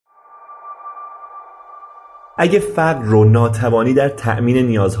اگه فقر رو ناتوانی در تأمین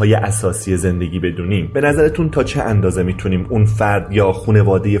نیازهای اساسی زندگی بدونیم، به نظرتون تا چه اندازه میتونیم اون فرد یا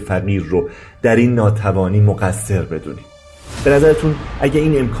خانواده فقیر رو در این ناتوانی مقصر بدونیم؟ به نظرتون اگه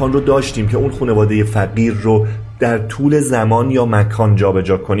این امکان رو داشتیم که اون خانواده فقیر رو در طول زمان یا مکان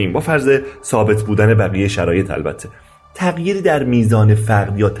جابجا کنیم، با فرض ثابت بودن بقیه شرایط البته، تغییری در میزان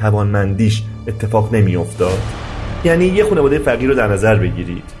فقر یا توانمندیش اتفاق نمی افتاد؟ یعنی یه خانواده فقیر رو در نظر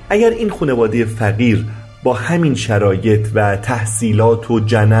بگیرید. اگر این خانواده فقیر با همین شرایط و تحصیلات و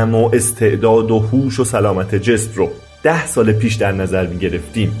جنم و استعداد و هوش و سلامت جسم رو 10 سال پیش در نظر می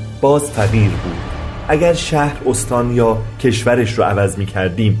گرفتیم، باز فقیر بود. اگر شهر، استان یا کشورش رو عوض می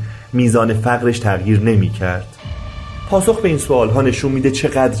کردیم، میزان فقرش تغییر نمی کرد. پاسخ به این سوال ها نشون میده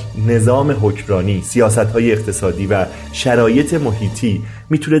چقدر نظام حکمرانی، سیاست های اقتصادی و شرایط محیطی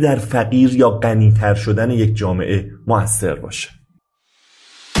میتونه در فقیر یا غنی‌تر شدن یک جامعه مؤثر باشه.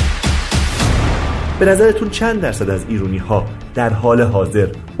 به نظرتون چند درصد از ایرانی ها در حال حاضر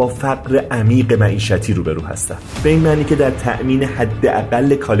با فقر عمیق معیشتی روبرو هستن؟ به این معنی که در تأمین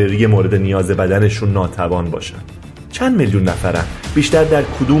حداقل کالری مورد نیاز بدنشون ناتوان باشن. چند میلیون نفرن؟ بیشتر در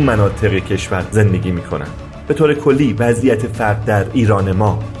کدوم مناطق کشور زندگی میکنن؟ به طور کلی وضعیت فقر در ایران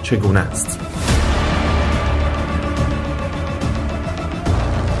ما چگونه است؟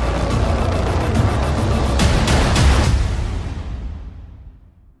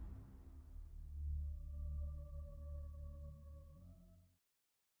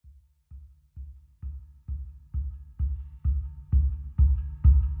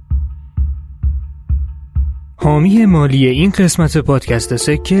 حامی مالی این قسمت پادکست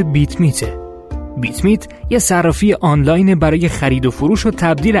سکه بیت میته. بیت میت یه صرافی آنلاین برای خرید و فروش و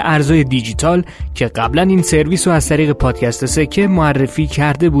تبدیل ارزهای دیجیتال که قبلا این سرویس رو از طریق پادکست سکه معرفی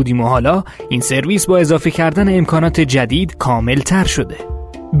کرده بودیم و حالا این سرویس با اضافه کردن امکانات جدید کامل تر شده.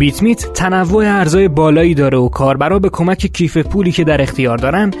 بیت میت تنوع ارزهای بالایی داره و کاربرا به کمک کیف پولی که در اختیار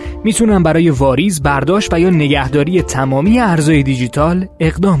دارن میتونن برای واریز، برداشت و یا نگهداری تمامی ارزهای دیجیتال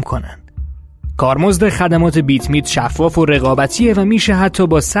اقدام کنن. کارمزد خدمات بیت میت شفاف و رقابتیه و میشه حتی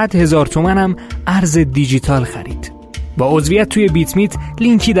با 100,000 تومان هم ارز دیجیتال خرید. با عضویت توی بیت میت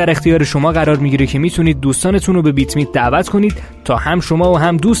لینکی در اختیار شما قرار میگیره که میتونید دوستانتون رو به بیت میت دعوت کنید تا هم شما و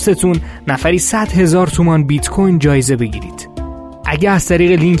هم دوستتون نفری 100,000 تومان بیت کوین جایزه بگیرید. اگه از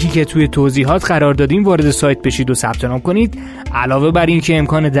طریق لینکی که توی توضیحات قرار دادیم وارد سایت بشید و ثبت نام کنید، علاوه بر این که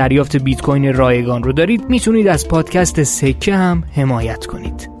امکان دریافت بیت کوین رایگان رو دارید، میتونید از پادکست سکه هم حمایت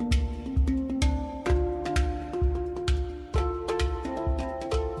کنید.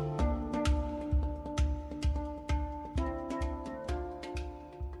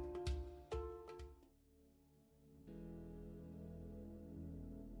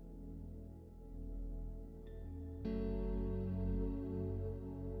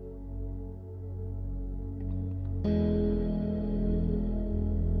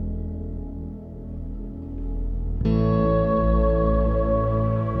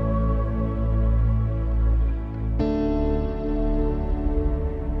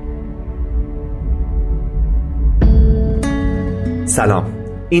 سلام،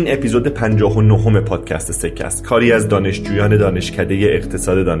 این اپیزود 59 پادکست سکه است، کاری از دانشجویان دانشکده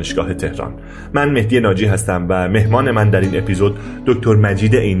اقتصاد دانشگاه تهران. من مهدی ناجی هستم و مهمان من در این اپیزود دکتر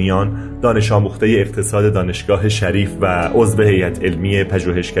مجید عینیان، دانش آموخته اقتصاد دانشگاه شریف و عضو هیئت علمی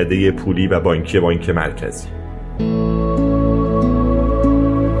پژوهشکده پولی و بانکی بانک مرکزی.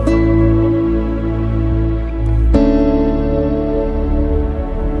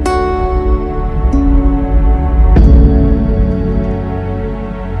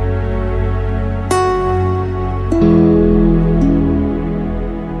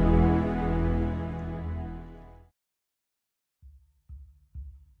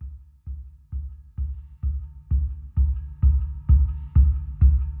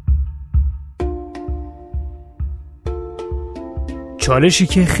 چالشی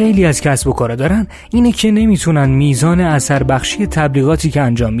که خیلی از کسب و کارا دارن اینه که نمیتونن میزان اثر بخشی تبلیغاتی که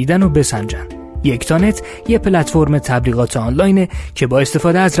انجام میدن رو بسنجن. یکتانت یه پلتفرم تبلیغات آنلاینه که با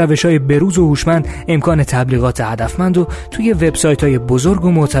استفاده از روش‌های بروز و هوشمند امکان تبلیغات هدفمند رو توی وبسایت‌های بزرگ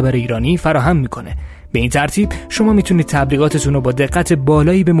و معتبر ایرانی فراهم میکنه. به این ترتیب شما میتونید تبلیغاتتون رو با دقت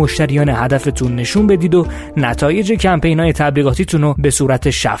بالایی به مشتریان هدفتون نشون بدید و نتایج کمپین‌های تبلیغاتیتون رو به صورت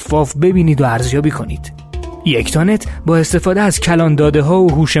شفاف ببینید و ارزیابی کنید. یکتانت با استفاده از کلان داده ها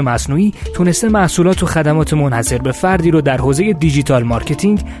و هوش مصنوعی تونسته محصولات و خدمات منحصر به فردی رو در حوزه دیجیتال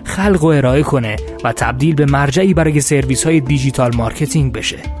مارکتینگ خلق و ارائه کنه و تبدیل به مرجعی برای سرویس های دیجیتال مارکتینگ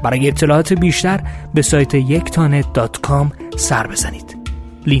بشه. برای اطلاعات بیشتر به سایت یکتانت.com سر بزنید.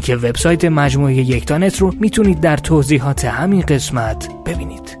 لینک وبسایت مجموعه یکتانت رو میتونید در توضیحات همین قسمت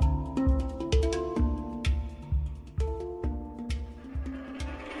ببینید.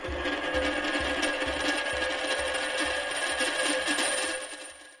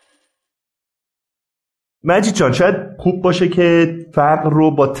 مجید جان، شاید خوب باشه که فقر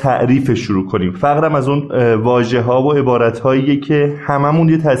رو با تعریف شروع کنیم. فقر هم از اون واژه ها و عبارت هاییه که هممون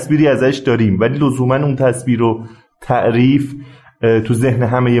یه تصویری ازش داریم، ولی لزوما اون تصویر و تعریف تو ذهن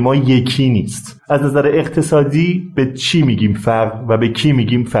همه ما یکی نیست. از نظر اقتصادی به چی میگیم فقر و به کی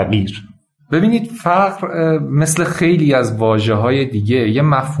میگیم فقیر؟ ببینید، فقر مثل خیلی از واژه‌های دیگه یه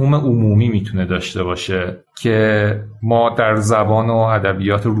مفهوم عمومی میتونه داشته باشه که ما در زبان و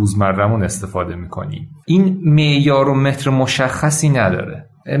ادبیات روزمره‌مون استفاده میکنیم. این معیار و متر مشخصی نداره.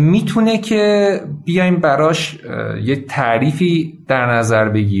 میتونه که بیایم براش یه تعریفی در نظر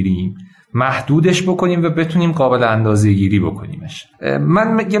بگیریم، محدودش بکنیم و بتونیم قابل اندازه گیری بکنیمش.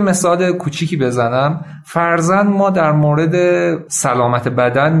 من یه مثال کوچیکی بزنم. فرضاً ما در مورد سلامت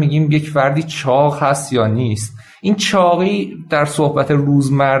بدن میگیم یک فردی چاق هست یا نیست. این چاقی در صحبت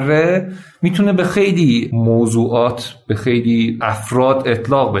روزمره میتونه به خیلی موضوعات، به خیلی افراد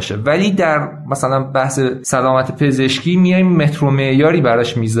اطلاق بشه، ولی در مثلا بحث سلامت پزشکی میایم متر و معیاری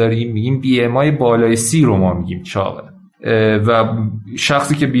براش میذاریم، میگیم BMI بالای 30 رو ما میگیم چاقه و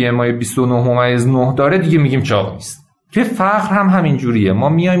شخصی که BMI 29.9 داره دیگه میگیم چاق نیست. توی فقر هم همین جوریه. ما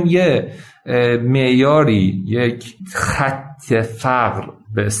میایم یه معیاری، یک خط فقر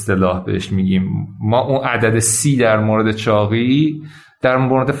به اصطلاح بهش میگیم. ما اون عدد 30 در مورد چاقی در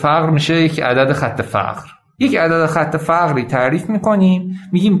مورد فقر میشه یک عدد خط فقر. یک عدد خط فقری تعریف میکنیم،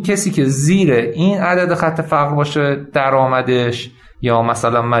 میگیم کسی که زیر این عدد خط فقر باشه، درآمدش یا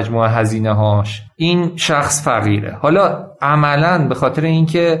مثلا مجموع هزینه هاش، این شخص فقیره. حالا عملاً به خاطر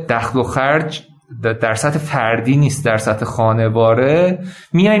اینکه دخل و خرج در سطح فردی نیست، در سطح خانواره،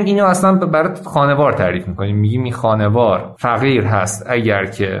 میایم اینو اصلا برای خانوار تعریف میکنیم. میگیم این خانوار فقیر هست اگر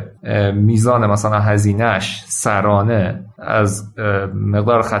که میزان مثلا هزینهش سرانه از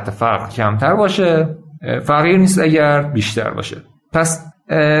مقدار خط فقر کمتر باشه، فقیر نیست اگر بیشتر باشه. پس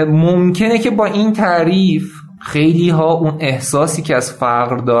ممکنه که با این تعریف خیلی ها اون احساسی که از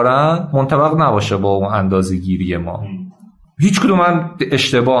فقر دارن منطبق نباشه با اون اندازه‌گیری ما. هیچ کدوم هم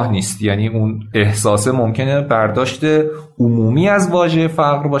اشتباه نیست، یعنی اون احساس ممکنه برداشت عمومی از واژه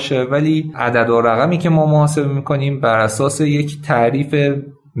فقر باشه، ولی عدد و رقمی که ما محاسبه میکنیم بر اساس یک تعریف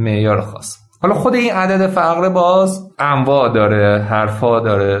معیار خاص. حالا خود این عدد فقر باز انواع داره، حرفا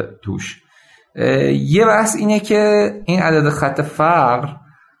داره توش. یه بحث اینه که این عدد خط فقر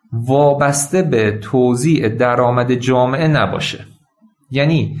وابسته به توزیع درآمد جامعه نباشه.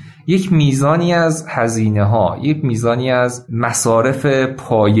 یعنی یک میزانی از هزینه ها، یک میزانی از مصارف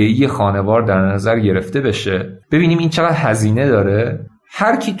پایه‌ای خانوار در نظر گرفته بشه، ببینیم این چقدر هزینه داره.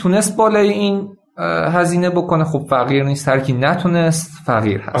 هر کی تونست بالای این هزینه بکنه خب فقیر نیست، هر کی نتونست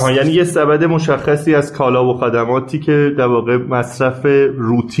فقیر هست. یعنی یه سبد مشخصی از کالا و خدماتی که در واقع مصرف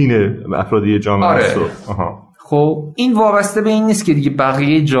روتین افرادی جامعه است. خب این وابسته به این نیست که دیگه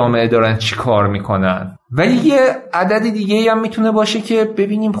بقیه جامعه دارن چی کار میکنن. ولی یه عدد دیگه هم میتونه باشه که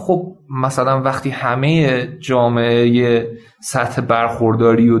ببینیم خب مثلا وقتی همه جامعه سطح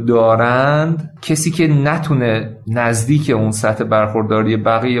برخورداری رو دارند، کسی که نتونه نزدیک اون سطح برخورداری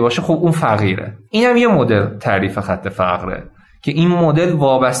بقیه باشه خب اون فقیره. این هم یه مدل تعریف خط فقره که این مدل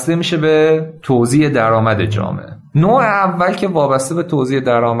وابسته میشه به توزیع درآمد جامعه. نوع اول که وابسته به توزیع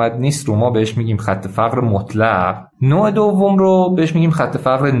درآمد نیست رو ما بهش میگیم خط فقر مطلق. نوع دوم رو بهش میگیم خط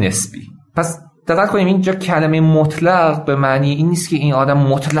فقر نسبی. پس دقت کنیم اینجا کلمه مطلق به معنی این نیست که این آدم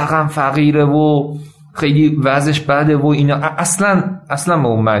مطلقاً فقیره و خیلی وضعش بده و اینا، اصلا به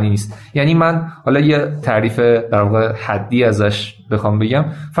اون معنی نیست. یعنی من حالا یه تعریف در واقع حدی ازش بخوام بگم،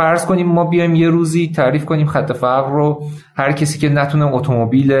 فرض کنیم ما بیایم یه روزی تعریف کنیم خط فقر رو هر کسی که نتونه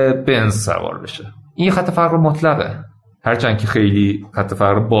اتومبیل بنز سوار بشه. این خط فقر مطلقه، هرچند که خیلی خط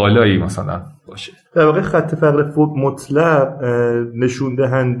فقر بالایی مثلا باشه. در واقع خط فقر مطلق نشون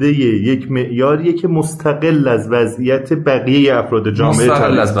دهنده یک معیاریه که مستقل از وضعیت بقیه افراد جامعه،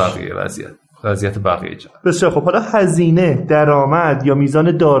 مستقل از بقیه وضعیت بقیه جامعه. بسیار خب. حالا هزینه، درآمد یا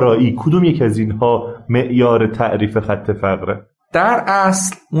میزان دارایی، کدوم یک از اینها معیار تعریف خط فقره؟ در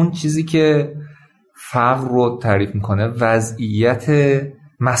اصل اون چیزی که فقر رو تعریف میکنه وضعیت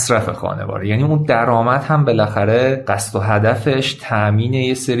مصرف خانواره، یعنی اون درآمد هم بالاخره قصد و هدفش تامین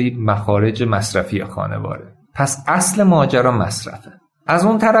یه سری مخارج مصرفی خانواره. پس اصل ماجرا مصرفه. از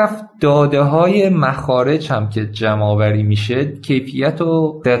اون طرف داده های مخارج هم که جمع آوری میشه کیفیت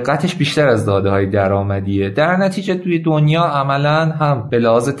و دقتش بیشتر از داده های درآمدیه. در نتیجه توی دنیا عملاً هم به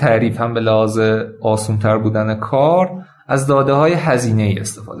لحاظ تعریف هم به لحاظ آسان‌تر بودن کار از داده های هزینه ای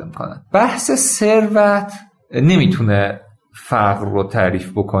استفاده میکنن. بحث ثروت نمیتونه فقر رو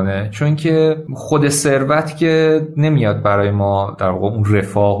تعریف بکنه، چون که خود ثروت که نمیاد برای ما در واقع اون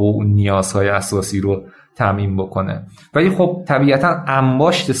رفاه و اون نیازهای اساسی رو تامین بکنه. ولی خب طبیعتا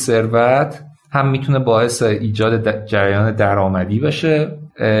انباشت ثروت هم میتونه باعث ایجاد جریان درآمدی بشه،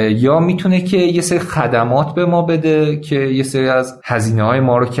 یا میتونه که یه سری خدمات به ما بده که یه سری از هزینه‌های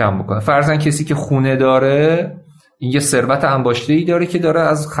ما رو کم بکنه. فرضاً کسی که خونه داره، این یه ثروت انباشته‌ای داره که داره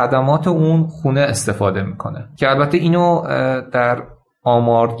از خدمات اون خونه استفاده میکنه، که البته اینو در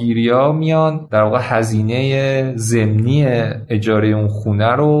آمارگیری‌ها میان در واقع هزینه ضمنی اجاره اون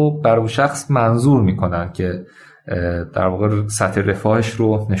خونه رو برای شخص منظور میکنن که در واقع سطح رفاهش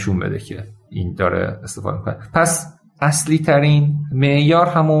رو نشون بده که این داره استفاده میکنه. پس اصلی ترین معیار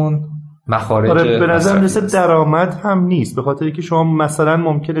همون مخارج. به نظر مثل درآمد هم نیست، به خاطر اینکه شما مثلا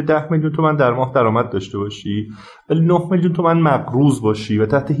ممکنه 10 میلیون تومان در ماه درآمد داشته باشی ولی 9 میلیون تومان مقروض باشی و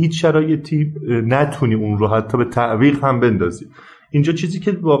تحت هیچ شرایطی نتونی اون رو حتی به تعویق هم بندازی. اینجا چیزی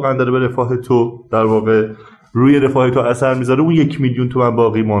که واقعا داره به رفاه تو در واقع روی رفاه تو اثر میذاره اون 1 میلیون تومان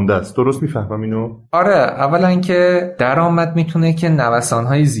باقی مانده است. درست میفهمم اینو؟ آره، اولا که درآمد میتونه که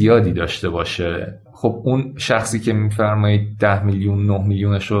نوسان‌های زیادی داشته باشه. خب اون شخصی که میفرمایید 10 میلیون 9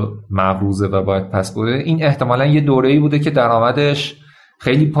 میلیونشو مقروضه و باید پس بده، این احتمالاً یه دوره‌ای بوده که درآمدش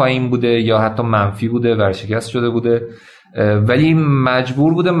خیلی پایین بوده یا حتی منفی بوده، ورشکست شده بوده، ولی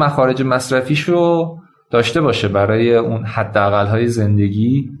مجبور بوده مخارج مصرفیشو داشته باشه، برای اون حداقل‌های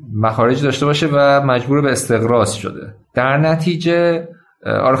زندگی مخارج داشته باشه و مجبور به استقراض شده. در نتیجه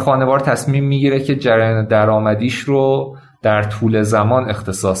خانوار تصمیم میگیره که جریان درآمدیش رو در طول زمان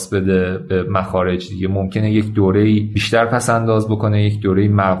اختصاص بده به مخارج دیگه. ممکنه یک دوره‌ای بیشتر پس انداز بکنه، یک دوره‌ای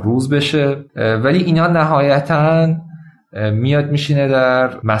مقروض بشه، ولی اینا نهایتاً میاد میشینه در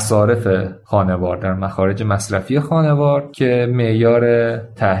مصارف خانوار، در مخارج مصرفی خانوار که معیار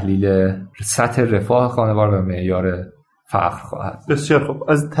تحلیل سطح رفاه خانوار و معیار فقر خواهد. بسیار خوب،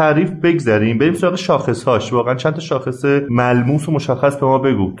 از تعریف بگذریم بریم سراغ شاخص‌هاش. واقعا چند تا شاخص ملموس و مشخص به ما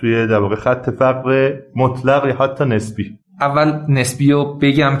بگو توی در واقع خط فقر مطلق یا حتی نسبی. اول نسبی رو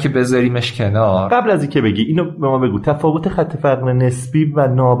بگم که بذاریمش کنار. قبل از اینکه بگی اینو به ما بگو، تفاوت خط فقر نسبی و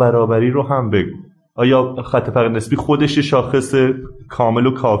نابرابری رو هم بگو. آیا خط فقر نسبی خودش شاخص کامل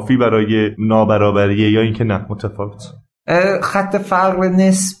و کافی برای نابرابریه یا اینکه نه متفاوت؟ خط فقر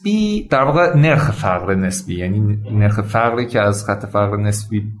نسبی در واقع نرخ فقر نسبی، یعنی نرخ فقری که از خط فقر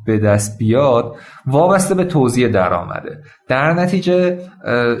نسبی به دست بیاد وابسته به توزیع درآمده. در نتیجه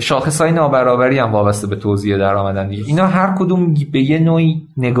شاخصهای نابرابری هم وابسته به توزیع درآمدن دیگه. اینا هر کدوم به یه نوعی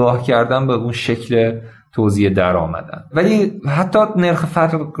نگاه کردن به اون شکل توزیع درآمدن، ولی حتی نرخ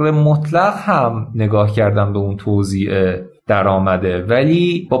فقر مطلق هم نگاه کردن به اون توزیع درآمده،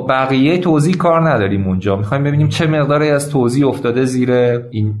 ولی با بقیه توزیع کار نداریم. اونجا میخوایم ببینیم چه مقداری از توزیع افتاده زیر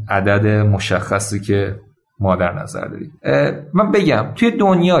این عدد مشخصی که ما در نظر داریم. من بگم توی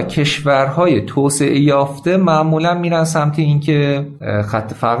دنیا کشورهای توسعه یافته معمولا میرن سمت این که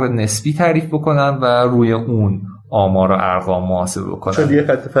خط فقر نسبی تعریف بکنن و روی اون آمار و ارقام محاسبه بکنن، چون دیگه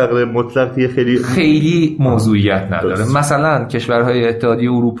خط فقر مطلق دیگه خیلی موضوعیت نداره. مثلا کشورهای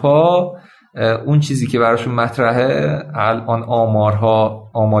اتحادیه اروپا اون چیزی که براشون مطرحه الان آمارها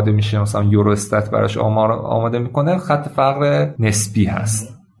آماده میشه، مثلا یوروستات براش آمار آماده میکنه، خط فقر نسبی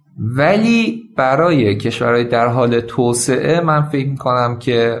هست. ولی برای کشورهای در حال توسعه من فکر میکنم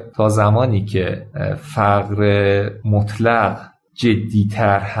که تا زمانی که فقر مطلق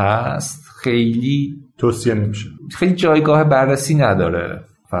جدیتر هست خیلی توصیه نمیشه، خیلی جایگاه بررسی نداره.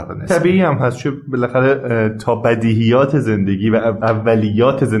 طبیعی هم هست، چون بالاخره تا بدیهیات زندگی و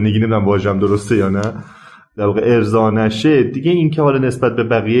اولیات زندگی، نمیدونم واژه‌ام درسته یا نه، در واقع ارضا نشه دیگه، این که حالا نسبت به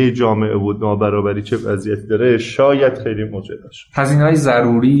بقیه جامعه و نابرابری چه وضعیتی داره شاید خیلی موجه باشه. هزینه‌های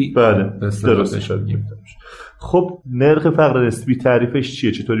ضروری بله درسته شد. خب نرخ فقر نسبی تعریفش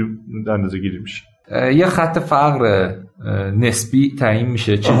چیه؟ چطوری اندازه‌گیری میشه؟ یه خط فقر نسبی تعیین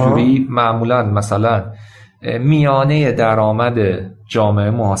میشه. چجوری؟ معمولا مثلا میانه درآمد جامعه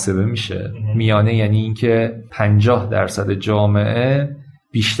محاسبه میشه. میانه یعنی اینکه 50% جامعه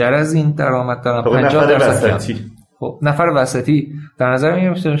بیشتر از این درآمد دارن، 50% خب نفر وسطی در نظر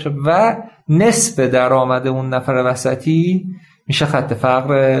میگیره و نصف درآمد اون نفر وسطی میشه خط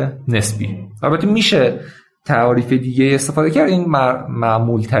فقر نسبی. البته میشه تعریف دیگه استفاده کرد، این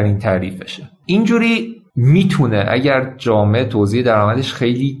معمول ترین تعریفشه. اینجوری میتونه اگر جامعه توزیع درآمدش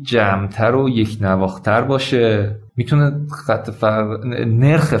خیلی جمع‌تر و یک نواختر باشه، میتونه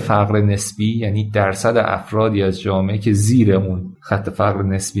نرخ فقر نسبی، یعنی درصد افرادی از جامعه که زیر اون خط فقر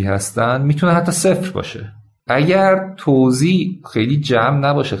نسبی هستن، میتونه حتی صفر باشه. اگر توزیع خیلی جمع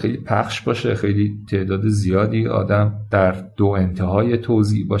نباشه، خیلی پخش باشه، خیلی تعداد زیادی آدم در دو انتهای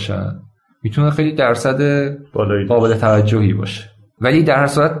توزیع باشن، میتونه خیلی درصد قابل توجهی باشه. ولی در هر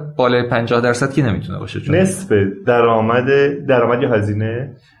صورت بالای 50% که نمیتونه باشه. چون نصف درآمد یا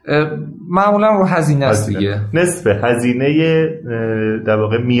هزینه معمولا رو هزینه است دیگه. نصف هزینه در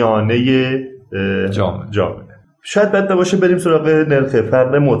واقع میانه جامعه. شاید بد نباشه بریم سراغ نرخ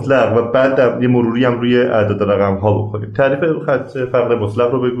فقر مطلق و بعد یه مروری هم روی اعداد رقم ها بکنیم. تعریف خط فقر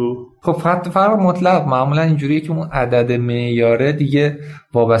مطلق رو بگو. خب خط فقر مطلق معمولا اینجوریه که اون عدد معیاره دیگه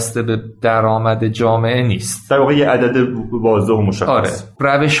وابسته به درآمد جامعه نیست، در واقع یه عدد واضح و مشخص. آره،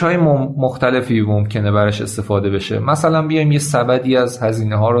 روش‌های مختلفی ممکنه براش استفاده بشه. مثلا بیایم یه سبدی از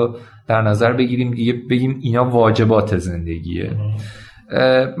هزینه ها رو در نظر بگیریم دیگه، بگیم اینا واجبات زندگیه.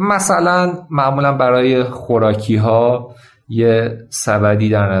 مثلا معمولا برای خوراکی ها یه سبدی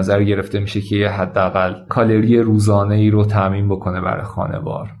در نظر گرفته میشه که یه حداقل کالری روزانه‌ای رو تامین بکنه برای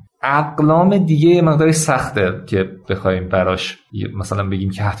خانوار. اقلام دیگه یه مقداری سخته که بخوایم براش مثلا بگیم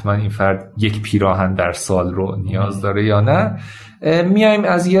که حتما این فرد یک پیراهن در سال رو نیاز داره یا نه. میایم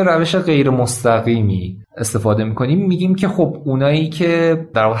از یه روش غیر مستقیمی استفاده میکنیم، میگیم که خب اونایی که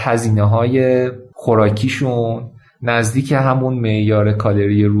در هزینه‌های خوراکیشون نزدیک همون معیار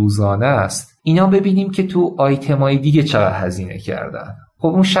کالری روزانه است، اینا ببینیم که تو آیتمای دیگه چقدر هزینه کردن. خب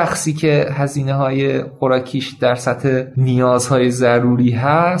اون شخصی که هزینه‌های خوراکیش در سطح نیازهای ضروری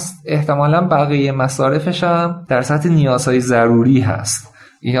هست، احتمالاً بقیه مصارفش هم در سطح نیازهای ضروری هست.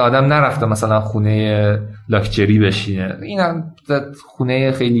 این آدم نرفته مثلا خونه لاکچری بشینه، این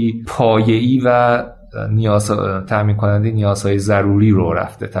خونه خیلی پایه‌ای و تامین کننده نیازهای ضروری رو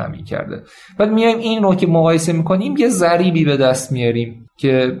رفته تامین کرده. بعد میایم این رو که مقایسه میکنیم یه ضریبی به دست میاریم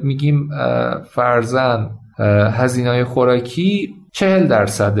که میگیم فرضاً هزینه‌های خوراکی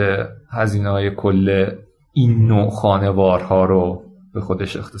 40% هزینه‌های کل این نوع خانوارها رو به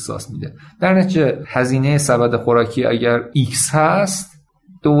خودش اختصاص میده. در نتیجه هزینه سبد خوراکی اگر X هست،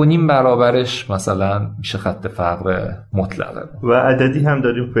 2.5 برابرش مثلا میشه خط فقر مطلقه. و عددی هم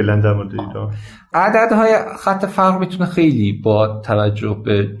داریم فعلا در مورد ایران. عددهای خط فقر میتونه خیلی با توجه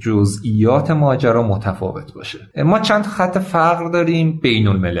به جزئیات ماجرا متفاوت باشه. ما چند خط فقر داریم بین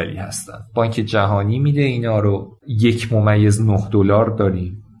المللی هستن. بانک جهانی میده اینا رو. 1.9 دلار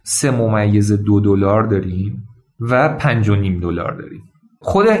داریم، 3.2 دلار داریم و 5.5 دلار داریم.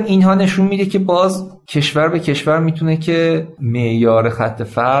 خود اینها نشون میده که باز کشور به کشور میتونه که معیار خط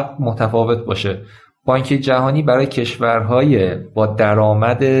فقر متفاوت باشه. بانک جهانی برای کشورهای با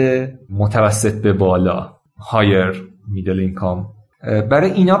درآمد متوسط به بالا higher middle income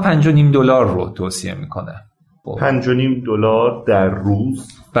برای اینا 5.5 دلار رو توصیه میکنه. 5.5 دلار در روز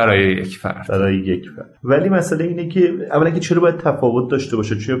برای یک فرد. ولی مسئله اینه که اولا که چرا باید تفاوت داشته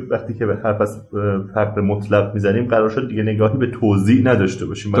باشه؟ چون وقتی که به حرف از فقر مطلق میزنیم قرار شد دیگه نگاهی به توزیع نداشته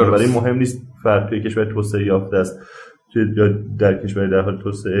باشیم. برای مهم نیست فرد توی کشور توسعه یافته است یا در کشور در حال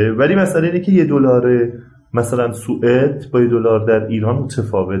توسعه، ولی مسئله اینه که $1 مثلا سوئد با $1 در ایران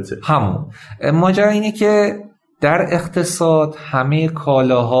متفاوته. همون ماجرا اینه که در اقتصاد همه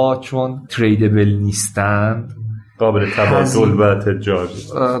کالاها چون تریدبل نیستند، قابل تبادل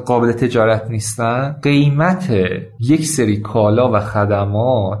و قابل تجارت نیستن، قیمت یک سری کالا و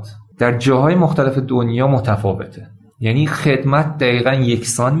خدمات در جاهای مختلف دنیا متفاوته. یعنی خدمت دقیقاً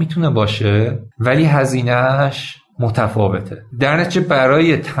یکسان میتونه باشه ولی هزینه‌اش متفاوته. در نتیجه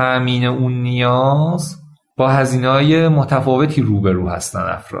برای تامین اون نیاز با هزینه‌های متفاوتی روبرو هستن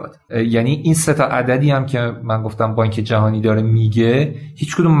افراد. یعنی این 3 عددی هم که من گفتم بانک جهانی داره میگه،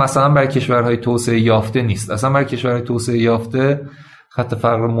 هیچ کدوم مثلا برای کشورهای توسعه یافته نیست. اصلا برای کشورهای توسعه یافته خط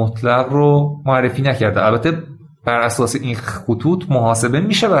فقر مطلق رو معرفی نکرده. البته بر اساس این خطوط محاسبه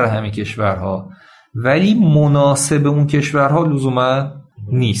میشه برای همه کشورها، ولی مناسب اون کشورها لزوما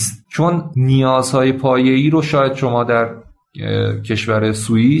نیست. چون نیازهای پایه‌ای رو شاید شما در کشور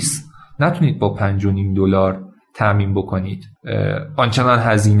سوئیس نتونید با 5.5 دلار تامین بکنید. آنچنان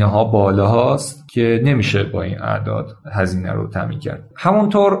هزینه ها بالا هاست که نمیشه با این اعداد هزینه رو تامین کرد.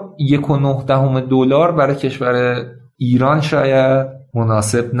 همونطور 1.9 دلار برای کشور ایران شاید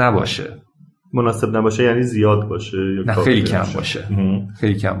مناسب نباشه. مناسب نباشه یعنی زیاد باشه یا نه، خیلی کم باشه.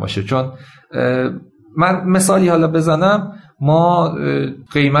 خیلی کم باشه. چون من مثالی حالا بزنم، ما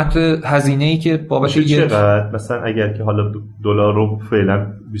قیمت هزینه‌ای که بابت چقدر مثلا اگر که حالا دلار رو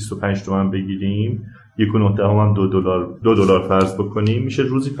فعلا 25 تومن بگیریم، 1.9 هم $2 فرض بکنیم، میشه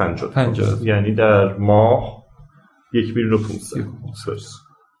روزی 50. یعنی در ماه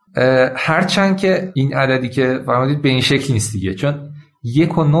 1,500,000. هرچند که این عددی که فرمودید به این شکل نیست دیگه، چون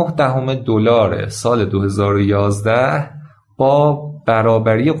 1.9 دلار سال 2011 با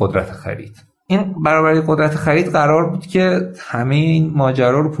برابری قدرت خرید. این برابری قدرت خرید قرار بود که همه این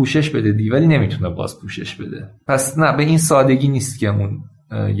ماجرا رو پوشش بده دی، ولی نمیتونه باز پوشش بده. پس نه، به این سادگی نیست که اون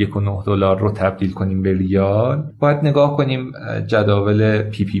 1.9 دلار رو تبدیل کنیم به ریال. باید نگاه کنیم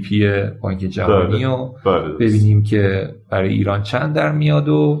جداول PPP بانک جهانی رو ببینیم که برای ایران چند در میاد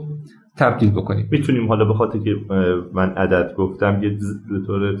و تبدیل بکنیم. میتونیم حالا به خاطر که من عدد گفتم یه به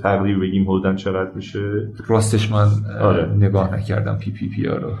طور تقریبی بگیم حدوداً چقدر میشه؟ راستش من نگاه نکردم PPP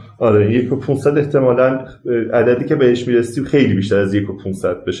ها رو. آره 1500 احتمالاً عددی که بهش میرسیم خیلی بیشتر از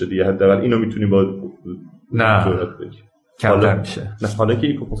 1500 بشه دیگه، حداقل اینو میتونیم با نه کمتر میشه. نه حالا که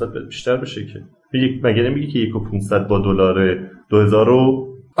 1500 بیشتر بشه که مگه نمیگی که 1500 با دلار 2000 رو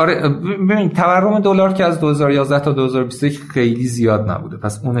آره ببین تورم دلار که از 2011 تا 2021 خیلی زیاد نبوده،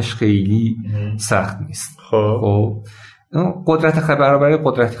 پس اونش خیلی سخت نیست. خب قدرت برابری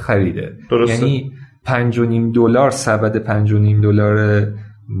قدرت خریده. درسته. یعنی $5.5 سبد $5.5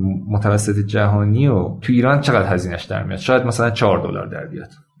 متوسط جهانی و تو ایران چقدر هزینه‌اش در میاد؟ شاید مثلا $4 در بیاد.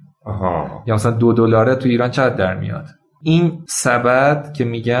 یا مثلا $2 تو ایران چقدر در میاد؟ این سبد که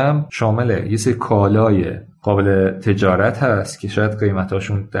میگم شامل یه سری کالای قابل تجارت هست که شاید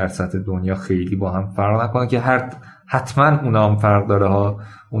قیمتاشون در سطح دنیا خیلی با هم فرق نکنه، که حتما اونا هم فرق داره ها.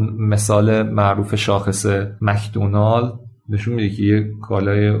 اون مثال معروف شاخص مکدونالد نشون میده که یه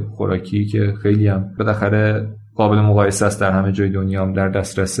کالای خوراکی که خیلی هم بالاخره قابل مقایسه است در همه جای دنیا هم در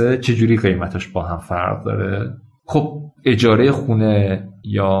دسترسه، چجوری قیمتاش با هم فرق داره. خب اجاره خونه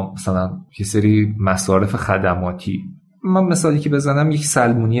یا مثلا یه سری مصارف خدماتی، من مثالی که بزنم یک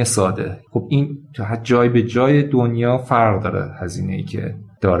سلمونی ساده، خب این تو هر جای به جای دنیا فرق داره هزینه‌ای که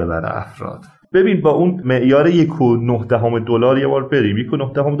داره برای افراد. ببین با اون معیار 1.9 دلار یه بار بریم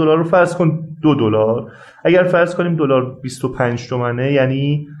 1.9 دلار رو فرض کن $2. اگر فرض کنیم دلار 25 تومنه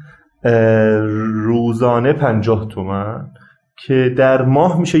یعنی روزانه 50 تومن که در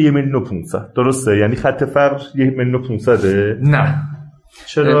ماه میشه 1,500,000. درسته؟ یعنی خط فقر 1,500,000. نه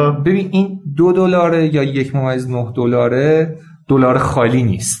چرا؟ ببین این $2 یا 1.9 دلار خالی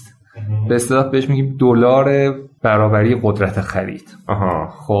نیست. به اصطلاح بهش میگیم دلار برابری قدرت خرید.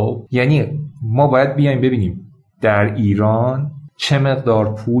 خب یعنی ما باید بیایم ببینیم در ایران چه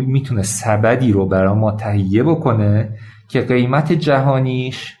مقدار پول میتونه سبدی رو برای ما تهیه بکنه که قیمت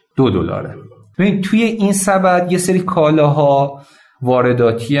جهانیش $2. ببین توی این سبد یه سری کالاها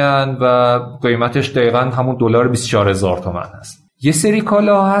وارداتی هن و قیمتش دقیقاً همون $24,000 تومان هست. یه سری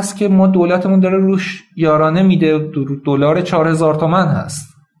کالا هست که ما دولتمون داره روش یارانه میده، $4,000 تومان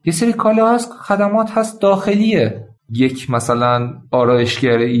هست. یه سری کالا هست، خدمات هست داخلیه. یک مثلا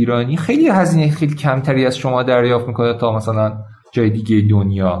آرایشگر ایرانی خیلی هزینه خیلی کمتری از شما دریافت میکنه تا مثلا جای دیگه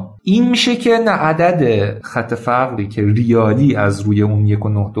دنیا. این میشه که نه عدد خط فقری که ریالی از روی اون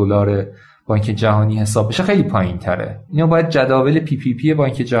 $1.9 بانک جهانی حساب بشه خیلی پایین تره. اینو باید جداول PPP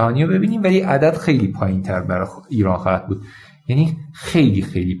بانک جهانی رو ببینیم، ولی عدد خیلی پایین تر برای ایران خواهد بود. یعنی خیلی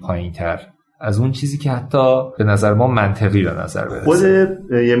خیلی پایین تر از اون چیزی که حتی به نظر ما منطقی به نظر برسه. خود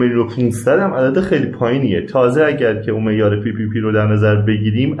 1,500,000 هم عدد خیلی پایینیه. تازه اگر که اون معیار PPP رو در نظر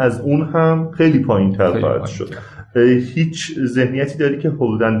بگیریم از اون هم خیلی پایین تر خواهد شد. هیچ ذهنیتی داری که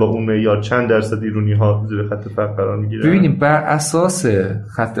حدوداً با اون معیار چند درصد ایرانی ها زیر خط فقر قرار میگیرن؟ ببینیم بر اساس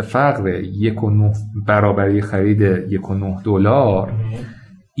خط فقر 1.9 برابری خرید $1.9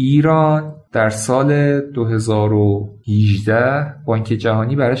 ایران در سال 2018 بانک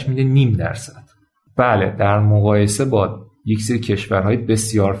جهانی براش میده 0.5%. بله در مقایسه با یک سری کشورهای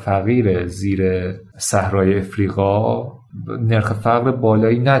بسیار فقیر زیر صحرای افریقا نرخ فقر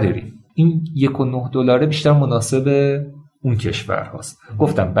بالایی نداریم. این $1.9 بیشتر مناسب اون کشور هاست.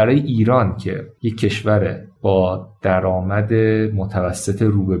 گفتم برای ایران که یک کشور با درآمد متوسط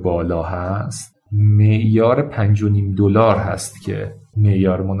رو به بالا هست، معیار $5.5 هست که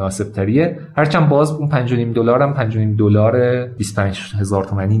معیار مناسب تریه. هرچند باز اون $5.5 هم $5.5 25,000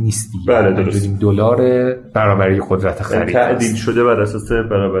 تومانی نیست دیگه. بله $5.5 برابری قدرت خرید تعدیل شده بر اساس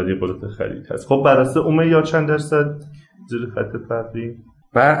برابری قدرت خرید هست. خب بر اساس اون معیار چند درصد زیر خط فقری؟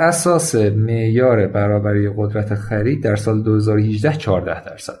 بر اساس معیار برابری قدرت خرید در سال 2018 14%.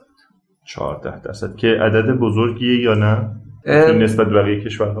 14% که عدد بزرگیه یا نه؟ نسبت به بقیه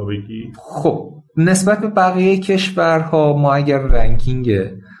کشورها بگی؟ خب نسبت به بقیه کشورها ما اگر رنکینگ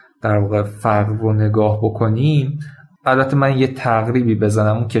در واقع فقر رو نگاه بکنیم، البته من یه تقریبی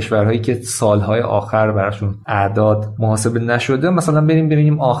بزنم، اون کشورهایی که سالهای آخر براشون اعداد محاسبه نشده مثلا بریم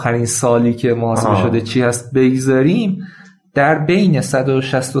ببینیم آخرین سالی که محاسبه شده چی هست بگذاریم، در بین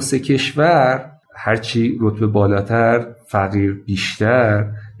 163 کشور هرچی رتبه بالاتر فقیر بیشتر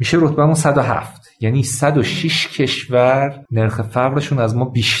میشه رتبهمون 107. یعنی 106 کشور نرخ فقرشون از ما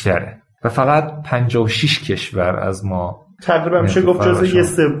بیشتره و فقط 56 کشور از ما تقریبا میشه گفت جزء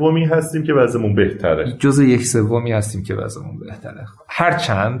 1/3 هستیم که وضعمون بهتره. جزء 1/3 هستیم که وضعمون بهتره.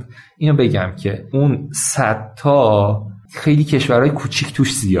 هرچند اینو بگم که اون 100 تا خیلی کشورهای کوچیک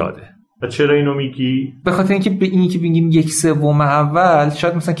توش زیاده. و چرا اینو میگی؟ به خاطر اینکه به اینی که بگیم 1/3 اول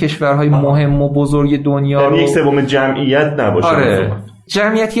شاید مثلا کشورهای مهم و بزرگ دنیا رو 1/3 جمعیت نباشه. آره.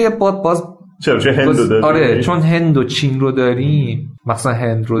 جمعیتی باز چه هند رو داریم؟ آره چون هند و چین رو داریم، مثلا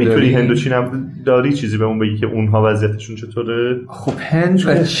هند رو داریم. میتونی هند و چین هم داری چیزی بهمون بگی که اونها وضعیتشون چطوره؟ خب هند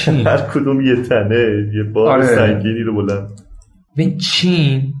و چین هر کدوم یه تنه یه بار سنگینی رو بلند. ببین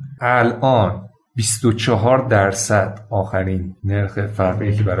چین الان 24% آخرین نرخ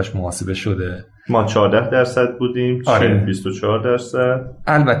فقری که براش محاسبه شده، ما 14% بودیم، چین 24%.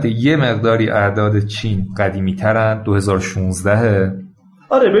 البته یه مقداری اعداد چین قدیمی ترن، 2016.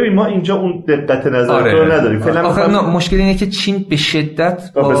 آره ببین ما اینجا اون دقت نظر رو نداریم فعلا. مشکل اینه که چین به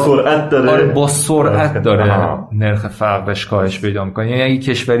شدت به سرعت داره. آره با سرعت داره نرخ فقرش کاهش پیدا میکنه. یعنی اگه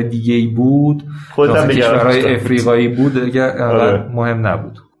کشور دیگه ای بود، کشورهای افریقایی بود دیگه مهم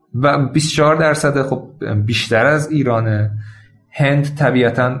نبود. و 24% خب بیشتر از ایرانه. هند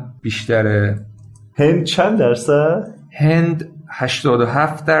طبیعتاً بیشتره. هند چند درصد؟ هند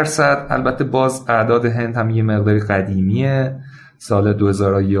 87%. البته باز اعداد هند هم یه مقداری قدیمیه، سال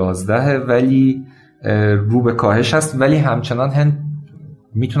 2011، ولی رو به کاهش هست. ولی همچنان هند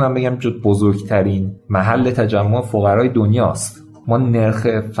میتونم بگم بزرگترین محل تجمع فقرای دنیاست. ما نرخ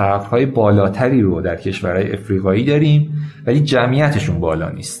فقرهای بالاتری رو در کشورهای افریقایی داریم ولی جمعیتشون بالا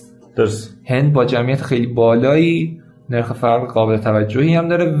نیست. درست. هند با جمعیت خیلی بالایی نرخ فقر قابل توجهی هم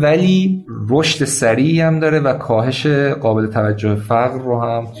داره ولی رشد سریعی هم داره و کاهش قابل توجه فقر رو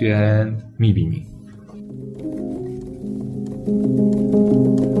هم توی هند میبینیم.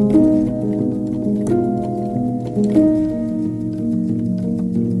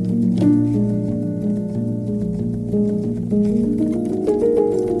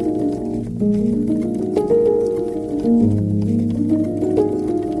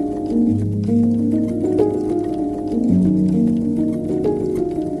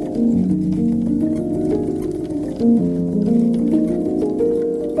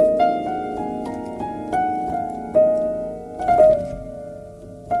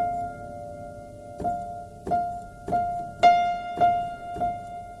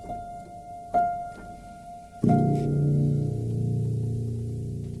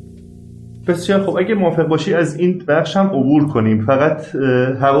 بسیار خب، اگه موافق باشی از این بخش هم عبور کنیم. فقط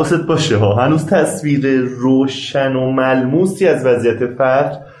حواست باشه هنوز تصویر روشن و ملموسی از وضعیت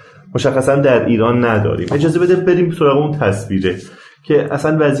فقر مشخصا در ایران نداریم. اجازه بده بریم سراغ اون تصویره که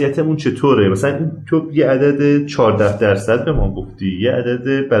اصلا وضعیتمون چطوره. مثلا تو یه عدد 14% به ما گفتی، یه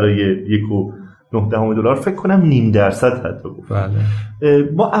عدد برای 1.9 دلار فکر کنم 0.5% حتی گفت. بله.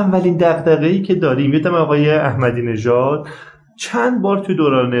 ما اولین دغدغه‌ای که داریم، یادم آقای احمدی نژاد چند بار توی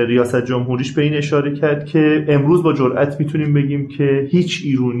دوران ریاست جمهوریش به این اشاره کرد که امروز با جرئت میتونیم بگیم که هیچ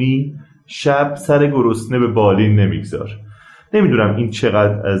ایرانی شب سر گرسنه به بالین نمیگذار. نمیدونم این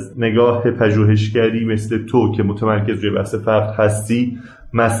چقدر از نگاه پژوهشگری مثل تو که متمرکز روی بحث فقر هستی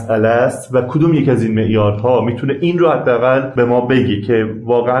مسئله است و کدوم یک از این معیارها میتونه این رو حداقل به ما بگی که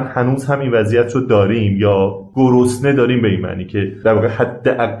واقعا هنوز هم این وضعیت رو داریم یا گرسنه داریم، به این معنی که در واقع حد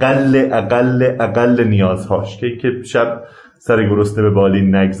اقل نیازهاش که شب سر گرسنه به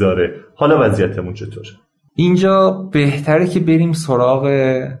بالین نگذاره. حالا وضعیتمون چطوره؟ اینجا بهتره که بریم سراغ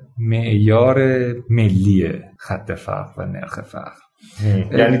معیار ملی خط فقر و نرخ فقر.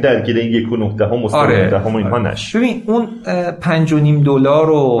 یعنی درگیر این 1.9 و اینها نشه. ببین اون 5.5 دلار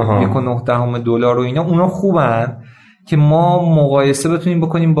و 1.9 دلار و اینا اونا خوبن که ما مقایسه بتونیم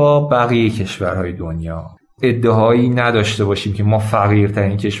بکنیم با بقیه کشورهای دنیا. ادعایی نداشته باشیم که ما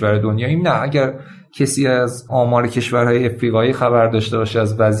فقیرترین کشور دنیاییم. نه، اگر کسی از آمار کشورهای افریقایی خبر داشته باشه،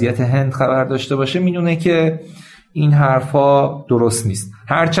 از وضعیت هند خبر داشته باشه، میدونه که این حرفا درست نیست.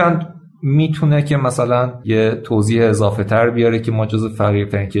 هرچند میتونه که مثلا یه توضیح اضافه تر بیاره که ما جزو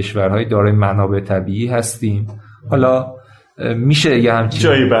فقیرترین کشورهای دارای منابع طبیعی هستیم. حالا میشه یه همچین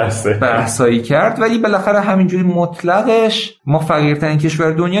جایی بحثایی کرد، ولی بالاخره همینجوری مطلقش ما فقیرترین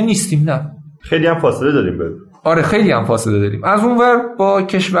کشور دنیا نیستیم. نه، خیلی هم فاصله داریم. آره خیلی هم فاصله داریم. از اونور با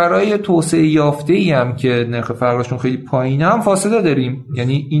کشورهای توسعه یافته‌ای هم که نرخ فقرشون خیلی پایینه هم فاصله داریم.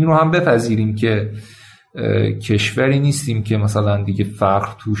 یعنی این رو هم بپذیریم که کشوری نیستیم که مثلا دیگه فقر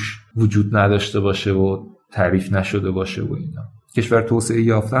توش وجود نداشته باشه و تعریف نشده باشه و اینا. کشور توسعه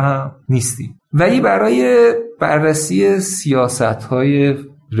یافته هم نیستیم. ولی برای بررسی سیاست‌های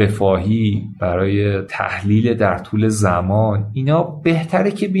رفاهی، برای تحلیل در طول زمان، اینا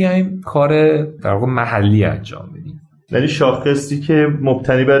بهتره که بیایم کار در واقع محلی انجام بدیم. یعنی شاخصی که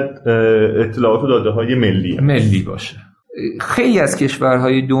مبتنی بر اطلاعات و داده‌های ملی باشه. خیلی از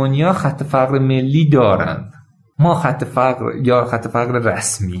کشورهای دنیا خط فقر ملی دارند. ما خط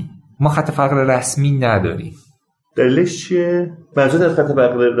فقر رسمی نداریم. دلیلش چیه؟ منظور از خط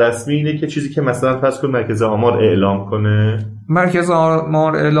فقر رسمی اینه که چیزی که مثلا فرض کن مرکز آمار اعلام کنه، مرکز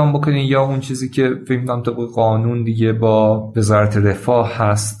آمار اعلام بکنه، یا اون چیزی که فکر می‌کنم طبق قانون دیگه با وزارت رفاه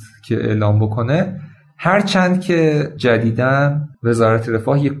هست که اعلام بکنه. هرچند که جدیداً وزارت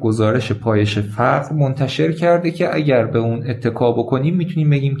رفاه یک گزارش پایش فقر منتشر کرده که اگر به اون اتکا بکنیم میتونیم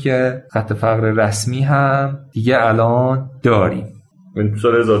بگیم که خط فقر رسمی هم دیگه الان داریم. این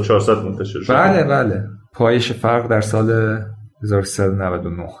سال 1400 منتشر شده. بله پایش فقر در سال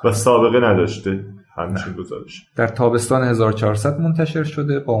 1399 و سابقه نداشته همچین گزارش. در تابستان 1400 منتشر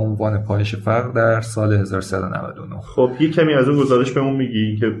شده با عنوان پایش فقر در سال 1399. خب یه کمی از اون گزارش بهمون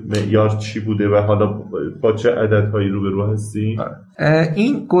میگی که معیار چی بوده و حالا با چه عددهایی روبرو هستی؟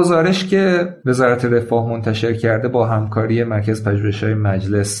 این گزارش که وزارت رفاه منتشر کرده با همکاری مرکز پژوهش‌های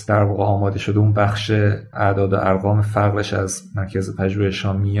مجلس در واقع آماده شده. اون بخش اعداد و ارقام فقرش از مرکز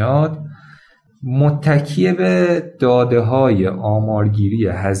پژوهش‌ها میاد، متکی به داده‌های آمارگیری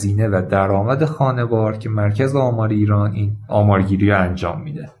هزینه و درآمد خانوار که مرکز آمار ایران این آمارگیری رو انجام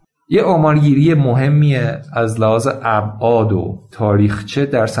میده. یه آمارگیری مهمیه از لحاظ ابعاد و تاریخچه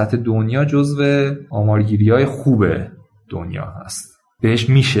در سطح دنیا، جزو آمارگیری‌های خوب دنیا هست، بهش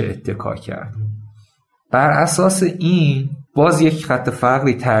میشه اتکا کرد. بر اساس این باز یک خط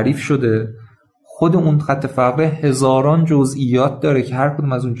فقری تعریف شده. خود اون خط فقر هزاران جزئیات داره که هر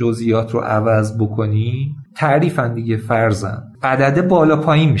کدوم از اون جزئیات رو عوض بکنی تعریفن دیگه، فرضاً عدد بالا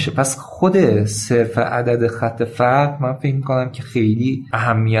پایین میشه. پس خود صرف عدد خط فقر من فکر می‌کنم که خیلی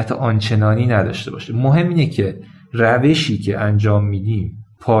اهمیت آنچنانی نداشته باشه. مهم اینه که روشی که انجام میدیم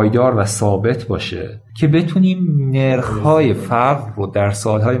پایدار و ثابت باشه که بتونیم نرخ‌های فقر رو در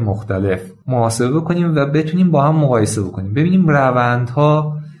سال‌های مختلف محاسبه بکنیم و بتونیم با هم مقایسه بکنیم، ببینیم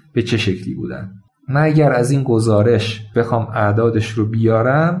روندها به چه شکلی بودن. من اگر از این گزارش بخوام اعدادش رو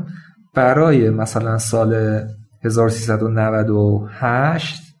بیارم، برای مثلا سال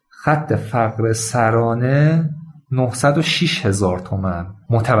 1398 خط فقر سرانه 906,000 تومان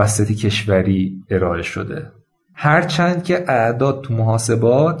متوسطی کشوری ارائه شده. هرچند که اعداد تو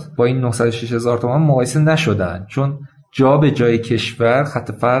محاسبات با این 906,000 تومان مقایسه نشدن، چون جا به جای کشور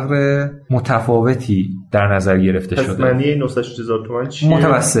خط فقر متفاوتی در نظر گرفته شده. پس معنی 906,000 تومان چیه؟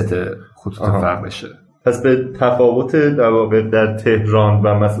 متوسط خطوط فقرشه. پس به تفاوت در واقع در تهران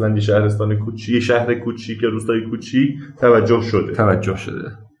و مثلا یه شهرستان کوچیک، شهر کوچیک، روستای کوچیک توجه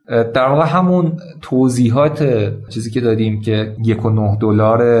شده. در واقع همون توضیحات چیزی که دادیم که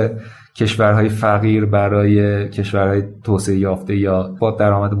 $1.9 کشورهای فقیر برای کشورهای توسعه یافته یا با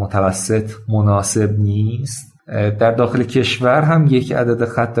درآمد متوسط مناسب نیست، در داخل کشور هم یک عدد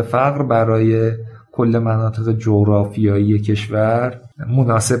خط فقر برای کل مناطق جغرافیایی کشور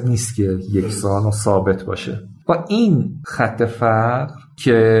مناسب نیست که یکسان و ثابت باشه. با این خط فقر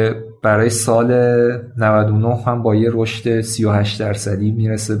که برای سال 99 هم با یه رشد 38%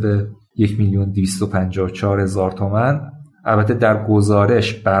 میرسه به 1,254,000 تومان، البته در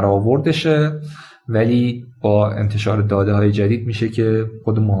گزارش برآوردشه ولی با انتشار داده‌های جدید میشه که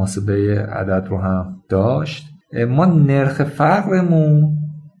خود محاسبه عدد رو هم داشت. ما نرخ فقرمون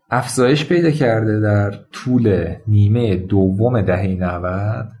افزایش پیدا کرده در طول نیمه دوم دهه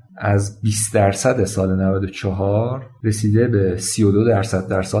 90، از 20% سال 94 رسیده به 32%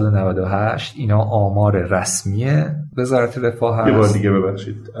 در سال 98. اینا آمار رسمی وزارت رفاه هست. یه بار دیگه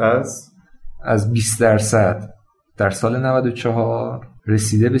ببخشید، از 20% در سال 94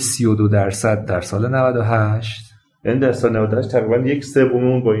 رسیده به 32% در سال 98. یعنی در سال 98 تقریبا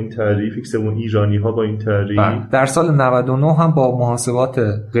 1/3 با این تعریف، 1/3 ایرانی ها با این تعریف. در سال 99 هم با محاسبات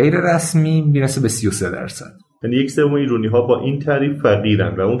غیر رسمی میرسه به 33%. یعنی 1/3 ایرانی ها با این تعریف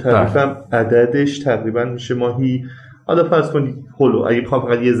فقیرن و اون تعریف هم عددش تقریبا میشه ماهی، حالا فرض کنید اگه بخوام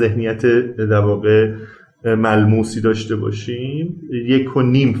فقط یه ذهنیت در واقع ملموسی داشته باشیم،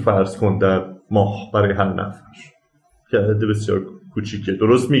 1.5 فرض کن در ماه برای هر نفر، که عدد بسیار کوچیکه.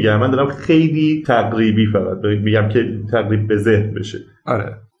 درست میگم؟ من دارم خیلی تقریبی فقط میگم که تقریب به ذهن بشه.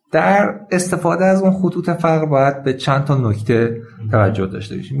 آره. در استفاده از اون خطوط فقر باید به چند تا نکته توجه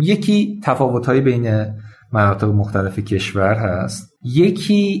داشته باشیم. یکی تفاوت‌های بین مناطق مختلف کشور هست.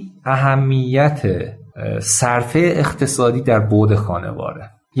 یکی اهمیت صرفه اقتصادی در بعد خانواره.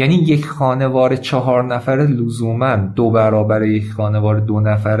 یعنی یک خانوار 4 نفره لزوماً 2 برابر یک خانوار 2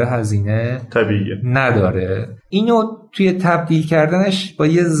 نفره هزینه طبیعیه نداره. اینو توی تبدیل کردنش با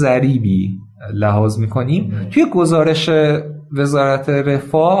یه ضریبی لحاظ میکنیم. توی گزارش وزارت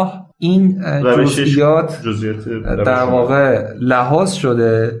رفاه این جزئیات در واقع لحاظ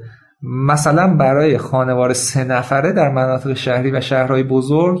شده. مثلا برای خانوار 3 نفره در مناطق شهری و شهرهای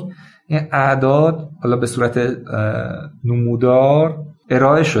بزرگ این اعداد حالا به صورت نمودار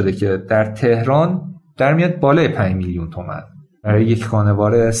ارائه شده که در تهران در میاد بالای 5 میلیون تومان برای یک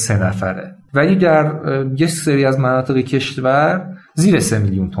خانوار 3 نفره، ولی در یک سری از مناطق کشور زیر 3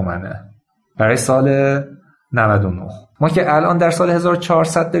 میلیون تومانه برای سال 99. ما که الان در سال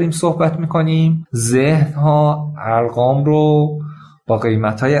 1400 داریم صحبت میکنیم، ذهن ها ارقام رو با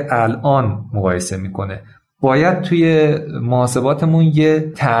قیمت های الان مقایسه میکنه. باید توی محاسباتمون یه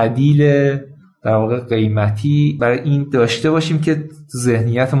تعدیل در واقع قیمتی برای این داشته باشیم که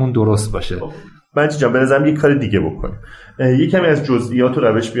ذهنیتمون درست باشه. بنجی جان، به نظرم یک کار دیگه بکنیم، یک کمی از جزئیات و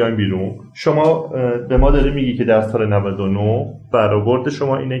روش بیایم بیرون. شما به ما داری میگی که در سال 99 برآورد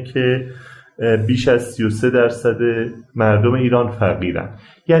شما اینه که بیش از 33% مردم ایران فقیرن.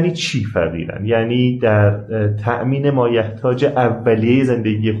 یعنی چی فقیرن؟ یعنی در تأمین مایحتاج اولیه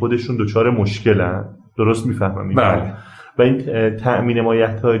زندگی خودشون دچار مشکلن. درست میفهمم اینو؟ بله. و این تأمین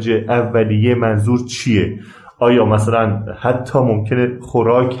مایحتاج اولیه منظور چیه؟ آیا مثلا حتی ممکنه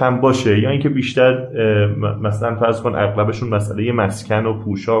خوراک هم باشه، یا اینکه بیشتر مثلا فرض کن اغلبشون مسئله مسکن و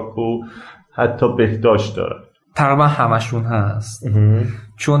پوشاک و حتی بهداشت دارن؟ تقریبا همشون هست.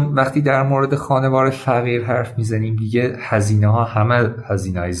 چون وقتی در مورد خانوار فقیر حرف میزنیم دیگه هزینه ها همه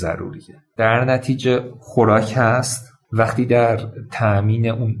هزینه های ضروریه. در نتیجه خوراک هست. وقتی در تأمین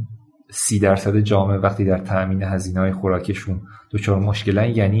اون 30% جامعه وقتی در تأمین هزینه های خوراکشون دچار مشکلن،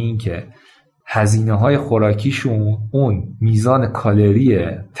 یعنی این که هزینه های خوراکیشون اون میزان کالری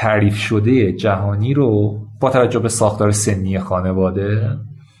تعریف شده جهانی رو با توجه به ساختار سنی خانواده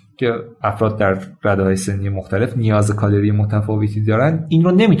که افراد در رده‌های سنی مختلف نیاز کالری متفاوتی دارن، این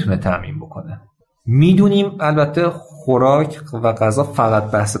رو نمیتونه تامین بکنه. میدونیم البته خوراک و غذا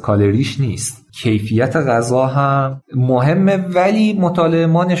فقط بحث کالریش نیست، کیفیت غذا هم مهمه، ولی مطالعه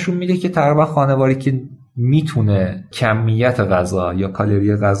ما نشون میده که تقریبا خانواری که میتونه کمیت غذا یا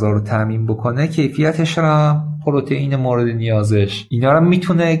کالری غذا رو تامین بکنه، کیفیتش را، پروتئین مورد نیازش، اینا رو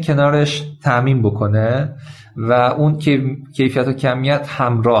میتونه کنارش تامین بکنه و اون کیفیت و کمیت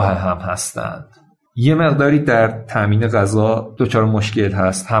همراه هم هستند. یه مقداری در تامین غذا دچار مشکل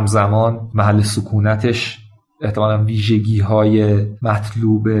هست، همزمان محل سکونتش احتمالاً ویژگی‌های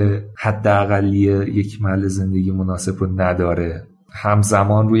مطلوب حداقلی یک محل زندگی مناسب رو نداره،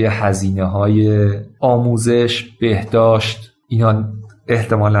 همزمان روی هزینه‌های آموزش، بهداشت، اینا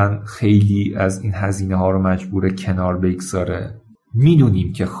احتمالاً خیلی از این هزینه‌ها رو مجبور کنار بگذاره.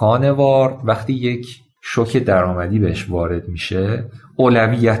 میدونیم که خانوار وقتی یک شوک درآمدی بهش وارد میشه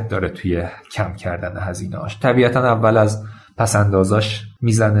اولویت داره توی کم کردن هزینه‌اش. طبیعتاً اول از پسندازاش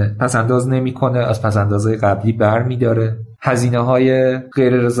میزنه، پسنداز نمیکنه، از پسندازهای قبلی بر میداره، هزینه‌های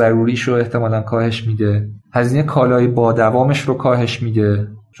غیر ضروریش رو احتمالاً کاهش میده، هزینه کالای با دوامش رو کاهش میده،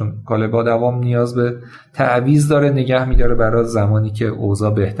 چون کالای با دوام نیاز به تعویض داره، نگه میداره برای زمانی که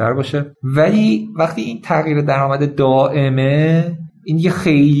اوضاع بهتر باشه. ولی وقتی این تغییر درآمد دائمه، این یه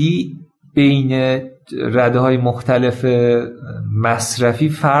خیلی بین رده‌های مختلف مصرفی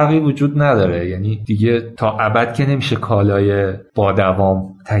فرقی وجود نداره، یعنی دیگه تا ابد که نمیشه کالای با دوام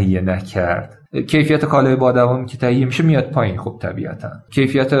تهیه نکرد. کیفیت کالای با دوامی که تهیه میشه میاد پایین، خب طبیعتا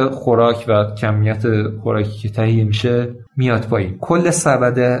کیفیت خوراک و کمیت خوراکی که تهیه میشه میاد پایین. کل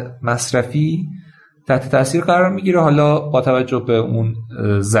سبد مصرفی تحت تاثیر قرار میگیره. حالا با توجه به اون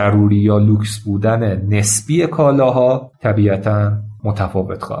ضروری یا لوکس بودن نسبی کالاها طبیعتا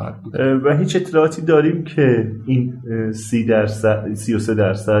متفاوت خواهد بود. و هیچ اطلاعاتی داریم که این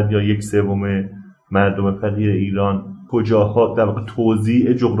 33% یا 1/3 مردم فقیر ایران کجاها، در واقع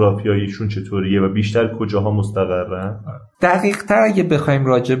توزیع جغرافیاییشون چطوریه و بیشتر کجاها مستقرن؟ دقیق تر اگه بخوایم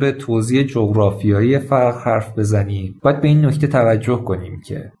راجع به توزیع جغرافیایی فرق حرف بزنیم، باید به این نکته توجه کنیم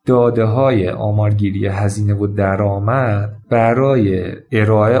که داده های آمارگیری هزینه و درآمد برای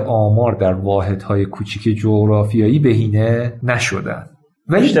ارائه آمار در واحدهای کوچیک جغرافیایی بهینه نشدن.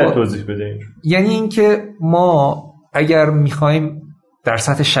 بیشتر توضیح بدهیم. یعنی اینکه ما اگر میخوایم در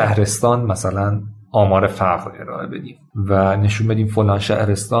سطح شهرستان مثلا آمار فقر ارائه بدیم و نشون بدیم فلان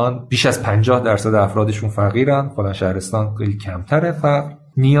شهرستان بیش از 50% افرادشون فقیرن، فلان شهرستان خیلی کمتره فقر،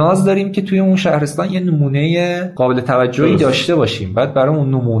 نیاز داریم که توی اون شهرستان یه نمونه قابل توجهی داشته باشیم. بعد برای اون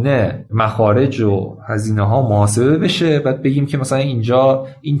نمونه مخارج و هزینه ها محاسبه بشه، بعد بگیم که مثلا اینجا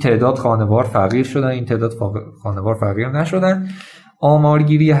این تعداد خانوار فقیر شدن، این تعداد خانوار فقیر نشدن.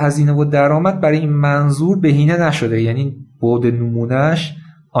 آمارگیری هزینه و درآمد برای این منظور بهینه نشده، یعنی بعد نمونهش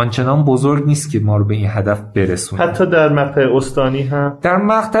آنچنان بزرگ نیست که ما رو به این هدف برسونه. حتی در مقطع استانی هم؟ در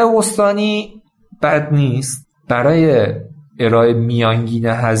مقطع استانی بد نیست، برای ارائه میانگین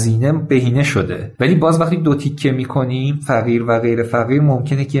هزینه بهینه شده، ولی باز وقتی دو تیکه میکنیم فقیر و غیر فقیر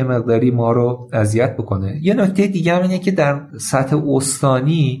ممکنه که یه مقداری ما رو اذیت بکنه. یه نکته دیگه هم اینه که در سطح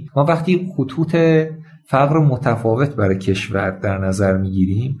استانی ما وقتی خطوط فقر متفاوت برای کشور در نظر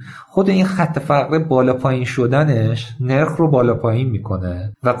میگیریم، خود این خط فقر بالا پایین شدنش نرخ رو بالا پایین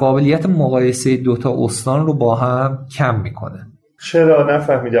میکنه و قابلیت مقایسه دوتا استان رو با هم کم میکنه. چرا؟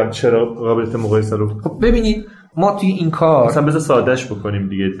 نفهمیدم چرا قابلیت مقایسه رو. خب ببینید ما توی این کار مثلا بذار سادهش بکنیم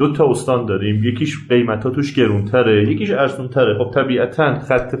دیگه. 2 استان داریم، یکیش قیمتا توش گرونتره، یکیش ارزونتره. خب طبیعتاً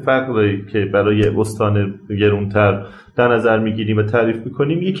خط فقری که برای استان گرونتر در نظر میگیریم و تعریف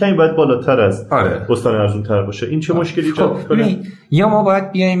میکنیم یک کمی باید بالاتر از استان ارزونتر باشه. این چه مشکلی ایجاد میکنه؟ یا ما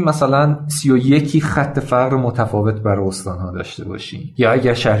باید بیایم مثلا 31 خط فقر متفاوت برای استان‌ها داشته باشیم، یا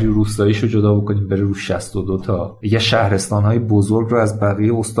اگر شهری روستاییشو جدا بکنیم بره روی 62 تا، یا شهرستان‌های بزرگ رو از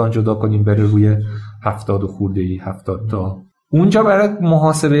بقیه استان جدا کنیم بره روی 70 خورده‌ای 70 تا. اونجا برای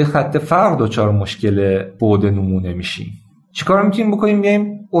محاسبه خط فقر دچار مشکل بعد نمونه میشیم. چیکار میتونیم بکنیم؟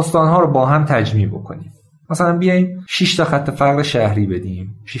 بیایم استان‌ها رو با هم تجمیع بکنیم. مثلا بیایم 6 تا خط فقر شهری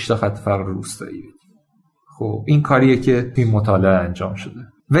بدیم، 6 تا خط فقر روستایی بدیم. خب این کاریه که توی مطالعه انجام شده.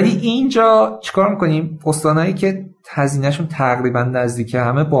 ولی اینجا چیکار میکنیم؟ استانایی که هزینه‌شون تقریبا نزدیکه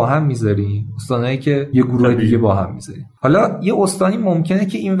همه با هم میذاریم، استانایی که یه گروه دیگه با هم میذاریم. حالا یه استانی ممکنه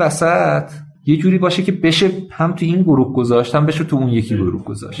که این وسط یه جوری باشه که بشه هم تو این گروه گذاشت هم بشه تو اون یکی گروه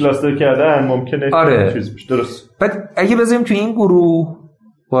گذاشت. کلاستر کردن ممکنه. آره. چیز بشه. درست. بعد اگه بذاریم تو این گروه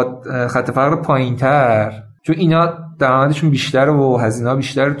با خط فقر پایینتر، چون اینا درآمدشون بیشتره و هزینه‌ها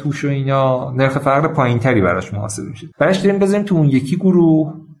بیشتره توش و اینا، نرخ فقر پایینتری براش محاسب میشه. براش داریم بذاریم تو اون یکی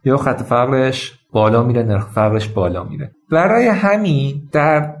گروه، یا خط فقرش بالا میره، نرخ فقرش بالا میره. برای همین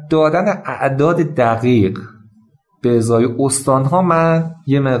در دادن اعداد دقیق به ازای استان‌ها من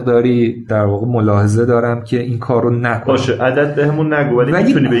یه مقداری در واقع ملاحظه دارم که این کارو نکنم. باشه عدد بهمون نگو، ولی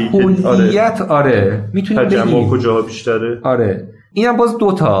میتونی بگی که آره میتونی بگی تجمع کجا بیشتره. آره اینم باز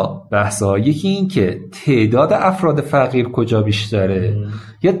 2 تا بحثا، یکی این که تعداد افراد فقیر کجا بیشتره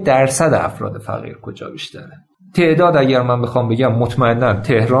یا درصد افراد فقیر کجا بیشتره. تعداد اگر من بخوام بگم مطمئنا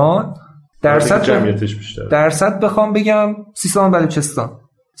تهران، درصد جمعیتش بیشتره. درصد بخوام بگم سیستان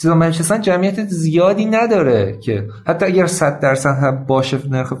بلوچستان جمعیت زیادی نداره که حتی اگر 100% هم باشه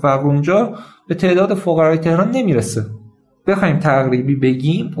نرخ فقر اونجا به تعداد فقرای تهران نمیرسه. بخوایم تقریبی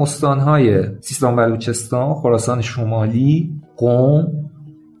بگیم استانهای سیستان بلوچستان، خراسان شمالی، قم،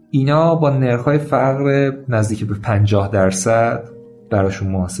 اینا با نرخ‌های فقر نزدیک به 50%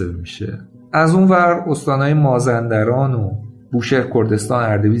 براشون محاسبه میشه. از اون ور استانهای مازندران و بوشهر، کردستان،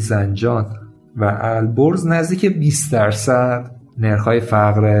 اردبیل، زنجان و البرز نزدیک 20% نرخ‌های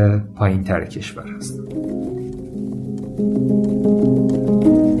فقر پایین‌تر کشور هست.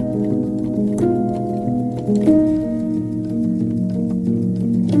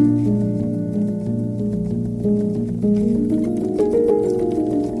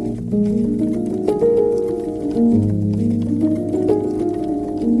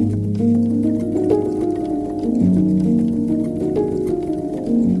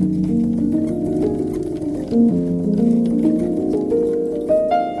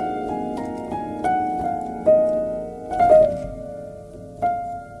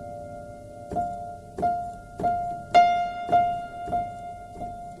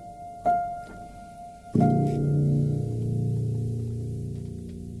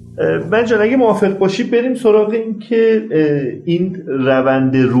 من جان اگه موافق باشی بریم سراغ این که این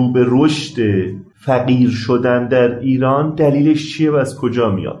روند رو به رشد فقیر شدن در ایران دلیلش چیه و از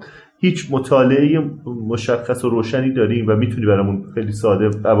کجا میاد؟ هیچ مطالعه مشخص و روشنی داریم و میتونی برامون خیلی ساده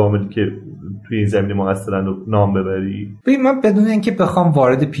عواملی که توی این زمینه مؤثرن رو نام ببری؟ ببین من بدون اینکه بخوام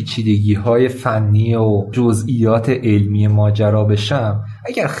وارد پیچیدگی‌های فنی و جزئیات علمی ماجرا بشم،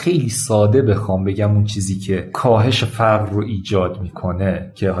 اگر خیلی ساده بخوام بگم اون چیزی که کاهش فقر رو ایجاد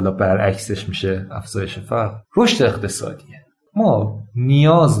میکنه که حالا برعکسش میشه افزایش فقر، رشد اقتصادیه. ما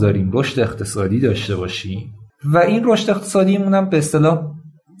نیاز داریم رشد اقتصادی داشته باشیم و این رشد اقتصادیمون هم به اصطلاح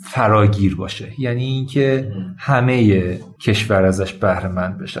فراگیر باشه، یعنی اینکه همه کشور ازش بهره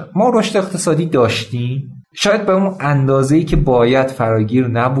مند بشن. ما رشد اقتصادی داشتیم، شاید به اون اندازه‌ای که باید فراگیر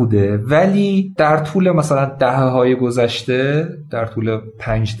نبوده، ولی در طول مثلا دهه‌های گذشته، در طول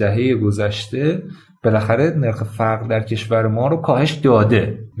 5 دهه گذشته بالاخره نرخ فقر در کشور ما رو کاهش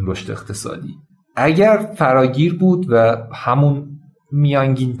داده این رشد اقتصادی. اگر فراگیر بود و همون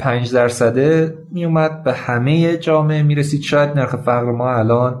میانگین 5% میومد به همه جامعه میرسید، شاید نرخ فقر ما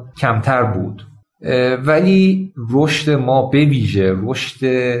الان کمتر بود. ولی رشد ما به ویژه رشد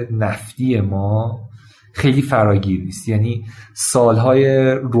نفتی ما خیلی فراگیر نیست، یعنی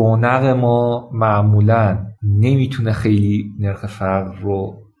سالهای رونق ما معمولا نمیتونه خیلی نرخ فقر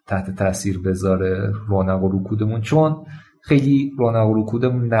رو تحت تاثیر بذاره، رونق و رکودمون، چون خیلی رونق و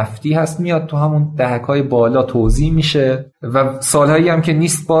رکودمون نفتی هست، میاد تو همون دهک‌های بالا توزیع میشه و سالهایی هم که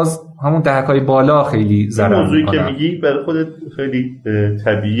نیست باز همون دهک‌های بالا خیلی ضرر موضوعی میکنن. که میگی برای خودت خیلی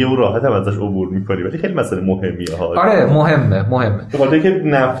طبیعیه و راحت هم ازش عبور میکنی، ولی خیلی مسئله مهمیه ها. آره مهمه به خاطر که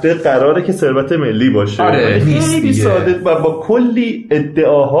نفت قراره که ثروت ملی باشه. آره نیست خیلی دیگه. ساده و با کلی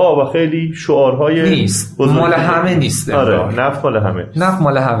ادعاها و خیلی شعارهای نیست مال همه نیست. آره نفت مال همه نیست. نفت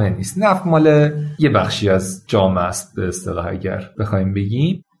مال همه نیست. نفت مال یه بخشی از جامعه است به اصطلاح اگر بخوایم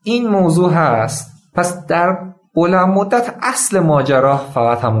بگیم. این موضوع هست. پس در بلند مدت اصل ماجرا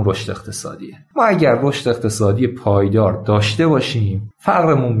فقط همون رشد اقتصادیه. ما اگر رشد اقتصادی پایدار داشته باشیم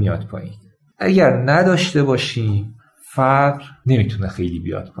فقرمون میاد پایین. اگر نداشته باشیم فقر نمیتونه خیلی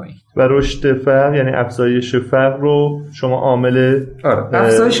بیاد پایین. و رشد فقر یعنی افزایش فقر رو شما عامل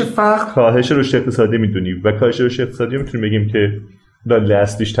افزایش فقر کاهش رشد اقتصادی میدونی و کاهش رشد اقتصادی میتونیم بگیم که دلیل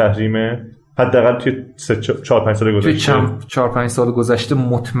اصلیش تحریمه. حداقل توی 4-5 سال گذشته 4-5 سال گذشته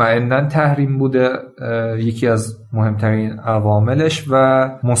مطمئناً تحریم بوده یکی از مهمترین عواملش و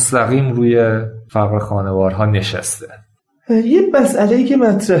مستقیم روی فقر خانوارها نشسته. یه مسئله‌ای که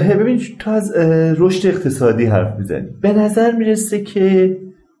مطرحه، ببین تو از رشد اقتصادی حرف میزنی، به نظر میرسه که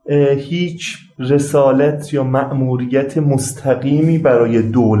هیچ رسالت یا مأموریت مستقیمی برای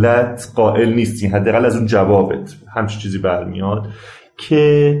دولت قائل نیستی، حداقل از اون جوابت همچین چیزی برمیاد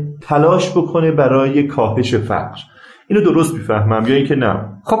که تلاش بکنه برای کاهش فقر. اینو درست میفهمم یا اینکه نه؟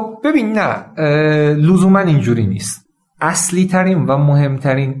 خب ببین نه، لزوما اینجوری نیست. اصلی ترین و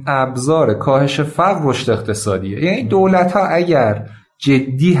مهمترین ابزار کاهش فقر رشد اقتصادیه. یعنی دولت ها اگر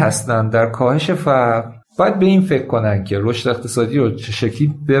جدی هستن در کاهش فقر باید به این فکر کنن که رشد اقتصادی رو چه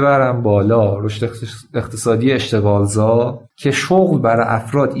شکلی ببرن بالا، رشد اقتصادی اشتغالزا، که شغل برای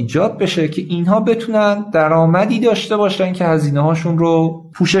افراد ایجاد بشه که اینها بتونن درآمدی داشته باشن که هزینه هاشون رو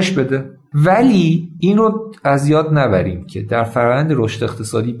پوشش بده. ولی این رو از یاد نبریم که در فرآیند رشد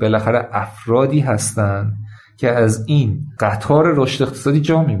اقتصادی بالاخره افرادی هستن که از این قطار رشد اقتصادی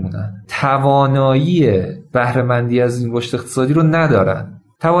جا میمونن، توانایی بهره مندی از این رشد اقتصادی رو ندارن،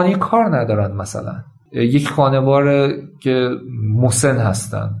 توانایی کار ندارن. مثلا یک خانوار که مسن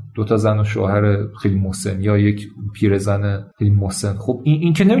هستن، 2 زن و شوهر خیلی مسن یا یک پیرزن خیلی مسن، خب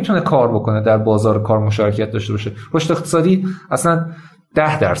این که نمیتونه کار بکنه، در بازار کار مشارکت داشته باشه، رشد اقتصادی اصلا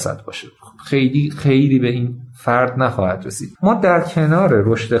 10% باشه، خیلی به این فرد نخواهد رسید. ما در کنار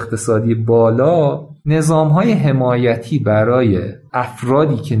رشد اقتصادی بالا نظام‌های حمایتی برای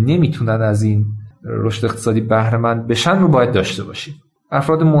افرادی که نمیتونن از این رشد اقتصادی بهره مند بشن رو باید داشته باشیم.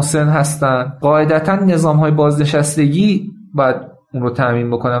 افراد مسن هستن، قاعدتاً نظام‌های بازنشستگی باید اون رو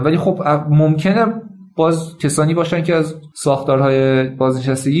تامین بکنن، ولی خب ممکنه باز کسانی باشن که از ساختارهای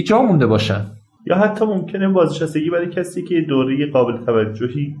بازنشستگی جا مونده باشن، یا حتی ممکنه بازنشستگی برای کسی که دوره قابل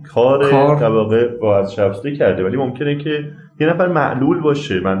توجهی کار در واقع بازنشسته کرده، ولی ممکنه که یه نفر معلول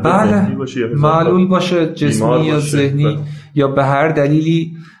باشه، ذهنی باشه، یا معلول باشه، جسمی یا ذهنی، یا به هر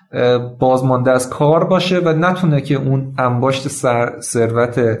دلیلی بازمانده از کار باشه و نتونه که اون انباشت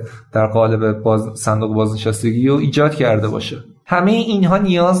ثروت در قالب صندوق بازنشستگی رو ایجاد کرده باشه. همه اینها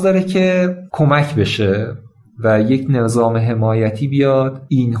نیاز داره که کمک بشه و یک نظام حمایتی بیاد،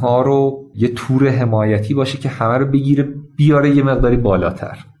 اینها رو یه تور حمایتی باشه که همه رو بگیره بیاره یه مقداری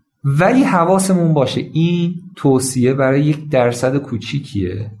بالاتر. ولی حواسمون باشه این توصیه برای 1%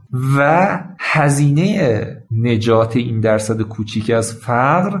 کوچیکیه و هزینه نجات این درصد کوچیک از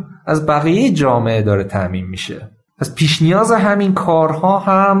فقر از بقیه جامعه داره تامین میشه. پس پیش نیاز همین کارها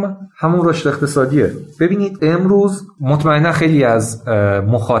همون رشد اقتصادیه. ببینید امروز مطمئنا خیلی از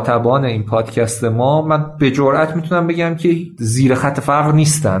مخاطبان این پادکست ما، من به جرئت میتونم بگم که زیر خط فقر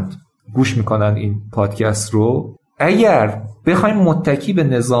نیستند، گوش میکنن این پادکست رو. اگر بخوایم متکی به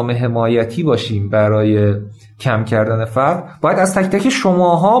نظام حمایتی باشیم برای کم کردن فقر، باید از تک تک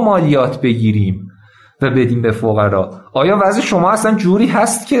شماها مالیات بگیریم و بدیم به فقرا. آیا وضع شما اصلا جوری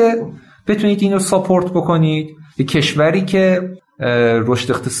هست که بتونید اینو ساپورت بکنید؟ یک کشوری که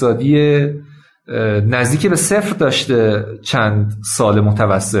رشد اقتصادی نزدیک به 0 داشته چند سال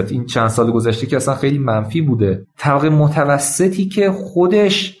متوسط، این چند سال گذشته که اصلا خیلی منفی بوده، طبقه متوسطی که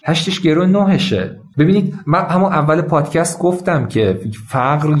خودش 8 گرو 9شه. ببینید من همون اول پادکست گفتم که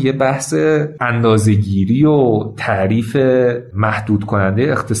فقر یه بحث اندازه‌گیری و تعریف محدود کننده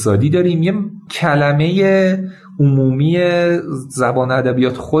اقتصادی داریم، یه کلمه عمومی زبان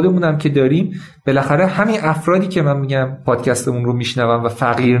ادبیات خودمونم که داریم. بالاخره همین افرادی که من میگم پادکستمون رو میشنون و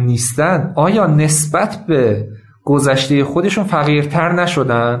فقیر نیستن، آیا نسبت به گذشته خودشون فقیرتر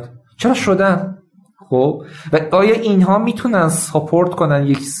نشدن؟ چرا شدن؟ خب و آیا اینها میتونن ساپورت کنن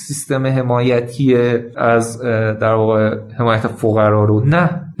یک سیستم حمایتی از در واقع حمایت فقرا رو؟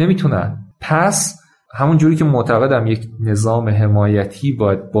 نه، نمیتونن. پس همون جوری که معتقدم یک نظام حمایتی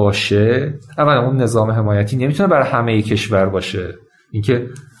باید باشه، اولا اون نظام حمایتی نمیتونه برای همه کشور باشه. اینکه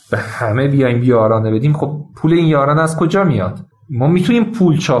به همه بیایم یارانه بدیم، خب پول این یارانه از کجا میاد؟ ما میتونیم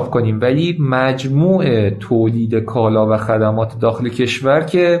پول چاپ کنیم ولی مجموع تولید کالا و خدمات داخل کشور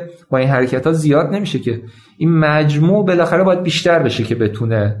که با این حرکت ها زیاد نمیشه، که این مجموع بالاخره باید بیشتر بشه که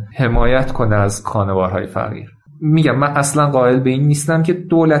بتونه حمایت کنه از خانوارهای فقیر. میگم من اصلا قائل به این نیستم که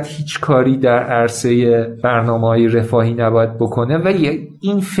دولت هیچ کاری در عرصه برنامه‌های رفاهی نباید بکنه، ولی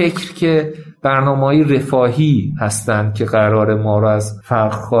این فکر که برنامه‌های رفاهی هستن که قرار ما رو از فقر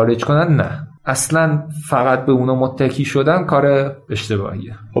خارج کنن، نه، اصلا فقط به اونا متکی شدن کار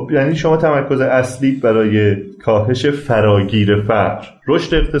اشتباهیه. خب یعنی شما تمرکز اصلی برای کاهش فراگیر فقر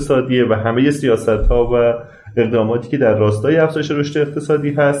رشد اقتصادیه و همه سیاست‌ها و اقداماتی که در راستای افزایش رشد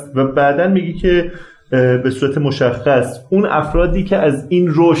اقتصادی هست، و بعداً میگی که به صورت مشخص اون افرادی که از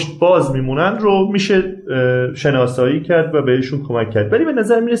این رشد باز میمونن رو میشه شناسایی کرد و بهشون کمک کرد. ولی به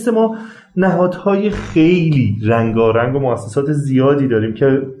نظر میرسه ما نهادهای خیلی رنگارنگ و مؤسسات زیادی داریم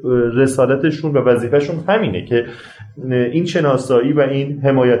که رسالتشون و وظیفهشون همینه که این شناسایی و این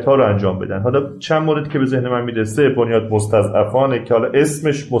حمایت ها رو انجام بدن. حالا چند مورد که به ذهن من میرسه، بنیاد مستضعفانه که حالا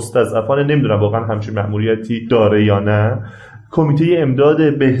اسمش مستضعفانه، نمیدونم واقعا همچین مأموریتی داره یا نه. کمیته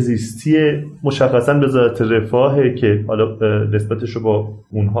امداد بهزیستی مشخصاً وزارت رفاهه که حالا نسبتش رو با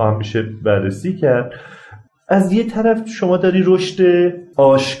اونها هم میشه بررسی کرد. از یه طرف شما داری رشد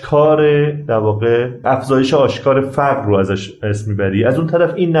آشکار، در واقع افزایش آشکار فقر رو ازش اسم میبری، از اون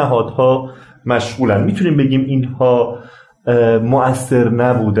طرف این نهادها مشغولن. میتونیم بگیم اینها مؤثر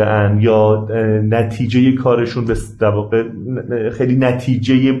نبودن یا نتیجه کارشون به در واقع خیلی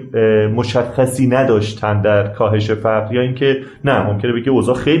نتیجه مشخصی نداشتن در کاهش فقر، یا اینکه نه، ممکنه بگه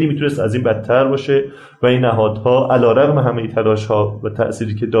اوضاع خیلی میتونست از این بدتر باشه و این نهادها علیرغم همه تلاش‌ها و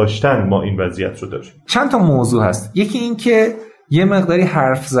تأثیری که داشتن ما این وضعیت رو داشتیم. چند تا موضوع هست. یکی این که یه مقداری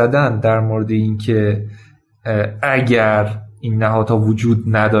حرف زدن در مورد این که اگر این نهادها وجود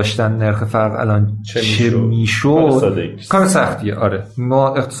نداشتن نرخ فقر الان چه میشد. کار سختیه. آره،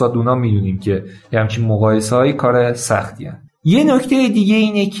 ما اقتصاددونا میدونیم که همچین مقایسه‌های کار سختیه. یه نکته دیگه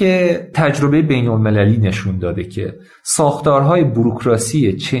اینه که تجربه بین‌المللی نشون داده که ساختارهای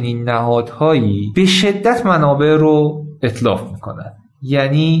بوروکراسی چنین نهادهایی به شدت منابع رو اتلاف میکنن.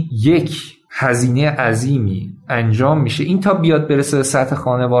 یعنی یک هزینه عظیمی انجام میشه، این تا بیاد برسه به سطح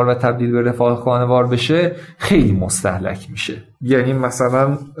خانوار و تبدیل به رفاه خانوار بشه خیلی مستهلک میشه. یعنی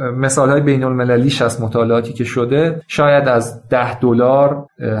مثلا مثالهای بین المللیش از مطالعاتی که شده، شاید از $10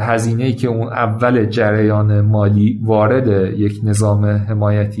 هزینه‌ای که اون اول جریان مالی وارد یک نظام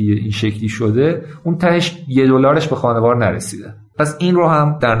حمایتی این شکلی شده، اون تهش $1 به خانوار نرسیده. پس این رو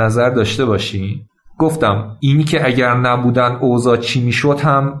هم در نظر داشته باشین. گفتم اینی که اگر نبودن اوضاع چی میشد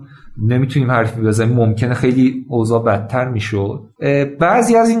هم نمیتونیم حرفی بزنیم، ممکنه خیلی اوضاع بدتر میشد.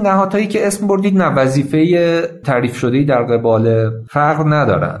 بعضی از این نهادهایی که اسم بردید نه وظیفه تعریف شده‌ای در قبال فقر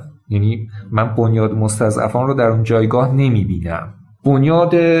ندارن. یعنی من بنیاد مستضعفان رو در اون جایگاه نمیبینم.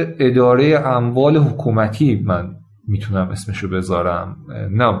 بنیاد اداره اموال حکومتی من میتونم اسمشو بذارم،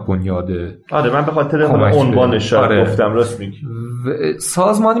 نه بنیاد. آره، من به خاطر عنوانش گفتم. راست میگی.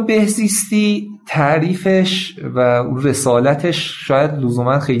 سازمان بهزیستی تعریفش و رسالتش شاید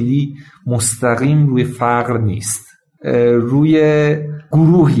لزوما خیلی مستقیم روی فقر نیست، روی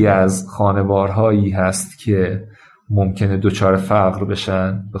گروهی از خانوارهایی هست که ممکنه دچار فقر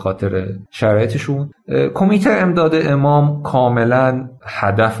بشن به خاطر شرایطشون. کمیته امداد امام کاملا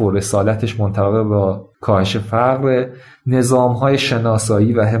هدف و رسالتش منطبق با کاهش فقر، نظام‌های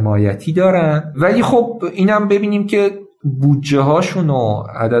شناسایی و حمایتی دارن، ولی خب اینم ببینیم که بودجه هاشون و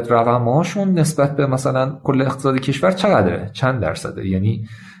عدد رقم هاشون نسبت به مثلا کل اقتصاد کشور چقدره، چند درصده. یعنی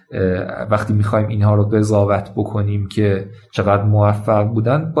وقتی میخوایم اینها رو قضاوت بکنیم که چقدر موفق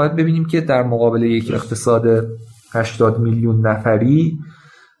بودن، باید ببینیم که در مقابل یک اقتصاد 80 میلیون نفری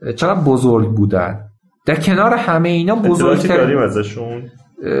چقدر بزرگ بودن. در کنار همه اینا بزرگتر داریم ازشون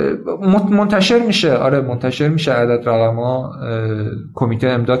منتشر میشه. آره منتشر میشه عدد رقم‌ها. کمیته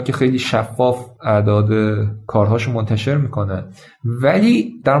امداد که خیلی شفاف اعداد کارهاشو منتشر میکنه،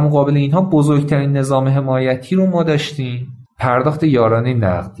 ولی در مقابل اینها بزرگترین نظام حمایتی رو ما داشتیم، پرداخت یارانه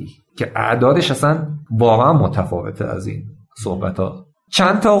نقدی، که اعدادش اصلا واقعا متفاوته از این صحبت‌ها.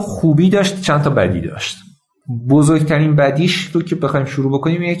 چند تا خوبی داشت، چند تا بدی داشت. بزرگترین بدیش رو که بخوایم شروع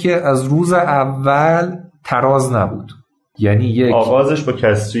بکنیم اینه که از روز اول تراز نبود. یعنی یک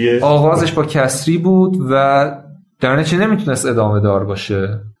آغازش با کسری بود و در نتیجه نمیتونست ادامه دار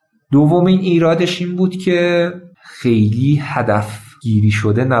باشه. دومین ایرادش این بود که خیلی هدف گیری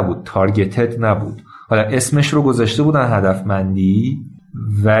شده نبود، تارگتد نبود. حالا اسمش رو گذاشته بودن هدفمندی،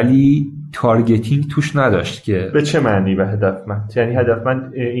 ولی تارگتینگ توش نداشت. که به چه معنی به هدفمند؟ یعنی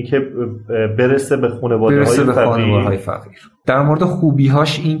هدفمند این که برسه به خانواده‌های فقیر. در مورد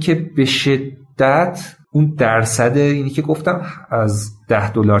خوبی‌هاش این که به شدت اون درصد، اینی که گفتم از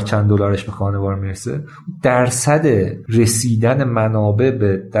 $10 چند دلارش به خانوار میرسه، درصد رسیدن منابع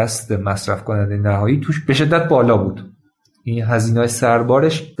به دست مصرف کننده نهایی توش به شدت بالا بود. این هزینه‌های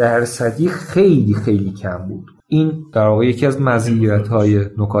سربارش درصدی خیلی خیلی کم بود. این در واقع یکی از مزیت‌های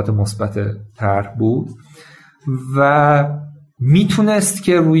نکات مثبت طرح بود و میتونست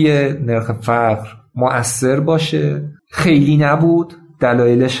که روی نرخ فقر مؤثر باشه. خیلی نبود.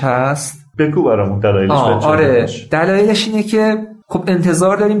 دلایلش هست. بگو برامون دلایلش. آره، دلایلش اینه که خب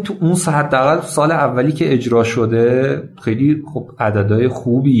انتظار داریم تو اون حداقل سال اولی که اجرا شده خیلی خب عددهای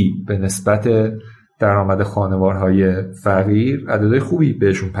خوبی به نسبت درآمد خانوارهای فقیر، عددهای خوبی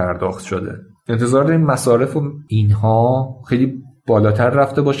بهشون پرداخت شده. انتظار داریم مصارف و اینها خیلی بالاتر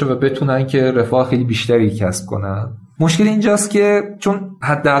رفته باشه و بتونن که رفاه خیلی بیشتری کسب کنن. مشکل اینجاست که چون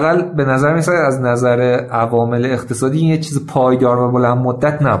حداقل به نظر میاد از نظر عوامل اقتصادی این یه چیز پایدار و بلند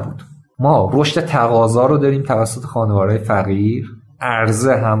مدت نبود. ما رشد تقاضا رو داریم توسط خانوارهای فقیر،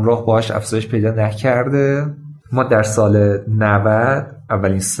 عرضه همراه باهاش افزایش پیدا نکرده. ما در سال 90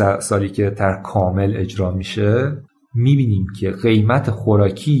 اولین سالی که طرح کامل اجرا میشه میبینیم که قیمت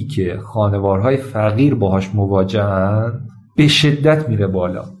خوراکی که خانوارهای فقیر باهاش مواجهن به شدت میره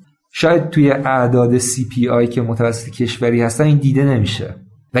بالا. شاید توی اعداد CPI که متوسط کشوری هستن این دیده نمیشه،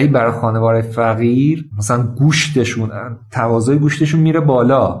 ولی برای خانوارهای فقیر مثلا گوشتشون، تقاضای گوشتشون میره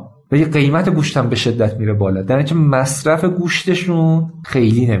بالا ولی قیمت گوشت هم به شدت میره بالا، در نتیجه مصرف گوشتشون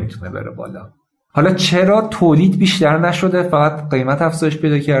خیلی نمیتونه بره بالا. حالا چرا تولید بیشتر نشده فقط قیمت افزایش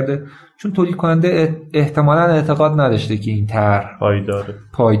پیدا کرده؟ چون تولید کننده احتمالاً اعتقاد نداشته که این طرح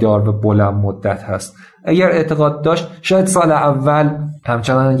پایدار و بلند مدت هست. اگر اعتقاد داشت شاید سال اول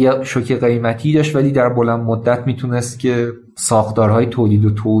همچنان یه شوک قیمتی داشت ولی در بلند مدت میتونست که ساختارهای تولید و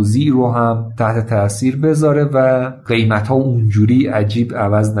توزیع رو هم تحت تاثیر بذاره و قیمت‌ها اونجوری عجیب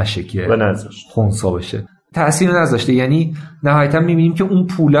عوض نشه که خنثی بشه. تأثیر نذاشته. یعنی نهایتا میبینیم که اون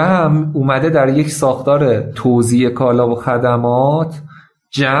پوله هم اومده در یک ساختار توزیع کالا و خدمات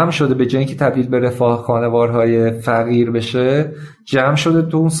جمع شده، به جای اینکه تبدیل به رفاه خانوارهای فقیر بشه جمع شده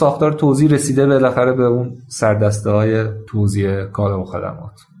تو اون ساختار توزیع، رسیده بالاخره به اون سردسته توزیع کالا و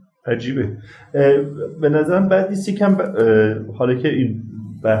خدمات. عجیبه. به نظرم بعد نیستی کم حالا که این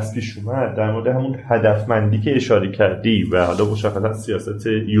بحث پیش اومد در مورد همون هدفمندی که اشاره کردی و حالا مشخصا سیاست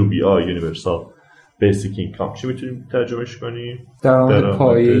UBI Universal Basic Income چی میتونیم ترجمهش کنیم؟ درآمد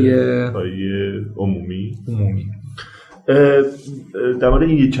پایه عمومی. در مورد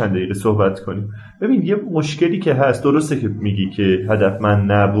این یه چند دقیقه صحبت کنیم. ببین یه مشکلی که هست، درسته که میگی که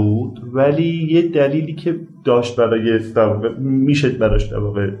هدفمند نبود ولی یه دلیلی که داشت میشه براش در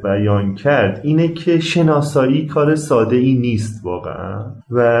واقع بیان کرد اینه که شناسایی کار ساده ای نیست واقعا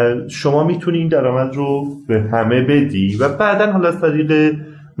و شما میتونی این درآمد رو به همه بدی و بعدن حالا از طریق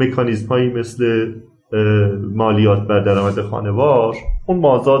مکانیزم هایی مثل مالیات بر درآمد خانوار اون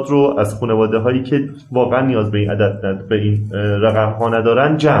مازاد رو از خانواده هایی که واقعا نیاز به این عدد به این رقم ها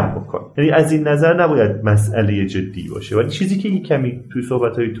ندارن جمع بکن. یعنی از این نظر نباید مسئله جدی باشه، ولی چیزی که این کمی توی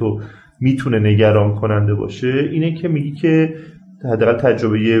صحبت های تو میتونه نگران کننده باشه اینه که میگی که حداقل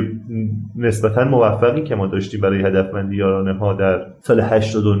تجربه نسبتا موفقی که ما داشتیم برای هدفمندی یارانه ها در سال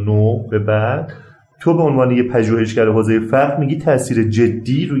 89 به بعد، تو به عنوان یه پژوهشگر حوزه فقر میگی تاثیر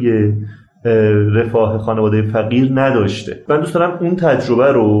جدی روی رفاه خانواده فقیر نداشته. من دوست دارم اون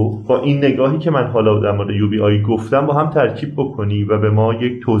تجربه رو با این نگاهی که من حالا در مورد UBI گفتم با هم ترکیب بکنی و به ما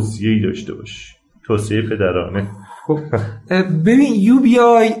یک توصیه‌ای داشته باشی، توصیه پدرانه. خب ببین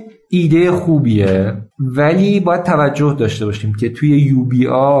UBI ایده خوبیه ولی باید توجه داشته باشیم که توی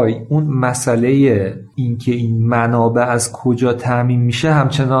UBI اون مسئله این که این منابع از کجا تامین میشه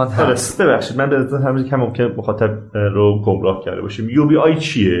همچنان هست. ببخشید من به همین که ممکنه مخاطب رو گمراه کرده باشیم. UBI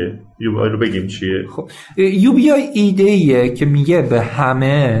چیه؟ UBI رو بگیم چیه؟ خب UBI ایده‌ایه که میگه به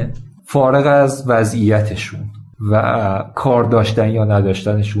همه فارغ از وضعیتشون و کار داشتن یا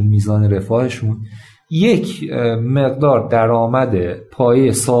نداشتنشون، میزان رفاهشون، یک مقدار درآمد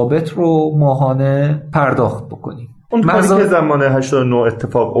پایه ثابت رو ماهانه پرداخت بکنیم. اون کاری که زمان 89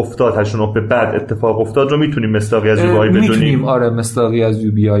 اتفاق افتاد، 89 به بعد اتفاق افتاد رو میتونیم مستاقی از UBI بدونیم؟ میتونیم، آره مستاقی از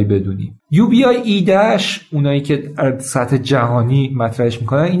UBI بدونیم. UBI ایدهش اونایی که سطح جهانی مطرحش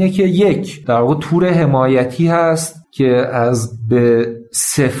میکنن اینه که یک در واقع تور حمایتی هست که از به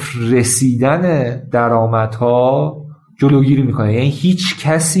صفر رسیدن درآمدها جلوگیری میکنه، یعنی هیچ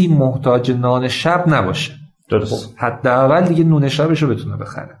کسی محتاج نان شب نباشه. درست. حداقل دیگه نون شبشو بتونه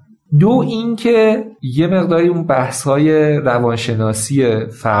بخره. دو این که یه مقداری اون بحث‌های روانشناسی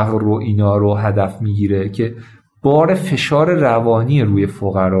فقر رو اینا رو هدف میگیره که بار فشار روانی روی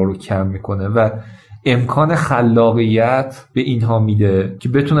فقرا رو کم میکنه و امکان خلاقیت به اینها میده که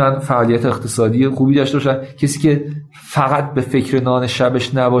بتونن فعالیت اقتصادی خوبی داشته باشن. کسی که فقط به فکر نان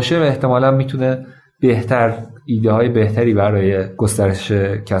شبش نباشه و احتمالاً میتونه بهتر ایده های بهتری برای گسترش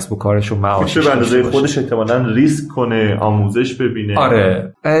کسب و کارش و معاشش میشه به اندازه خودش احتمالاً ریسک کنه، آموزش ببینه.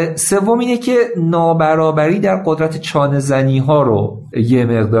 آره. سوم اینه که نابرابری در قدرت چانه زنی ها رو یه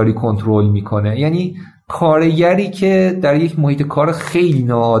مقداری کنترل میکنه. یعنی کارگری که در یک محیط کار خیلی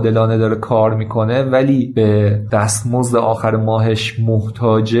ناعادلانه داره کار میکنه ولی به دستمزد آخر ماهش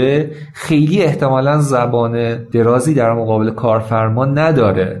محتاجه، خیلی احتمالاً زبان درازی در مقابل کارفرما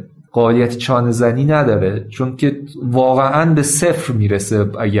نداره، قابلیت چانه زنی نداره، چون که واقعاً به صفر میرسه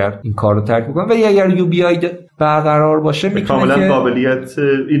اگر این کار رو ترک بکنه. ولی اگر UBI برقرار باشه میتونه کاملا قابلیت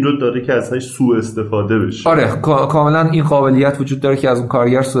این رو داره که ازش سوء استفاده بشه. آره کاملا این قابلیت وجود داره که از اون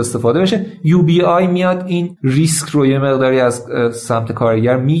کارگر سوء استفاده بشه. UBI میاد این ریسک رو یه مقداری از سمت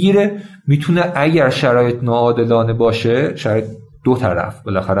کارگر میگیره. میتونه اگر شرایط ناعادلانه باشه، شرایط دو طرف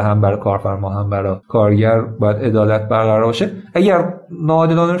بالاخره هم برای کارفرما هم برای کارگر باید عدالت برقرار باشه، اگر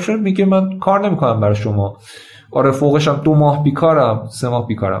ناعادلانه شد میگه من کار نمیکنم برای شما، آره فوقش هم 2 ماه بیکارم، 3 ماه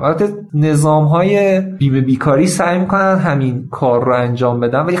بیکارم. البته نظام‌های بیمه بیکاری سعی میکنن همین کار رو انجام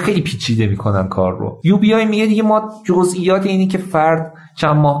بدن ولی خیلی پیچیده میکنن کار رو. UBI میگه دیگه ما جزئیات اینی که فرد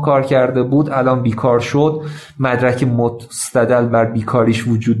چند ماه کار کرده بود الان بیکار شد، مدرک مستدل بر بیکاریش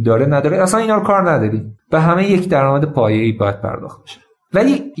وجود داره نداره، اصلا اینا رو کار نداریم، به همه یک درآمد پایه‌ای باید پرداخت بشه.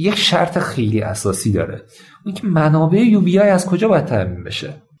 ولی یک شرط خیلی اساسی داره، اون که منابع UBI از کجا باید تامین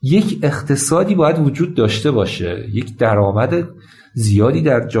بشه. یک اقتصادی باید وجود داشته باشه، یک درآمد زیادی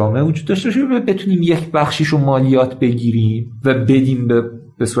در جامعه وجود داشته باشه و بتونیم یک بخشیشو مالیات بگیریم و بدیم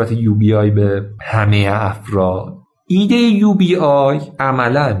به صورت UBI به همه افراد. ایده UBI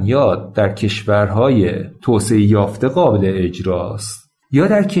عملاً یا در کشورهای توسعه یافته قابل اجراست یا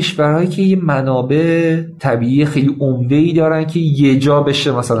در کشورهایی که یه منابع طبیعی خیلی عمده‌ای دارن که یه جا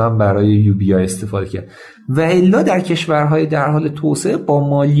بشه مثلا برای UBI استفاده کرد، و الا در کشورهای در حال توسعه با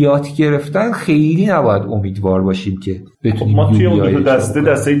مالیات گرفتن خیلی نباید امیدوار باشیم که بتونیم ما توی اون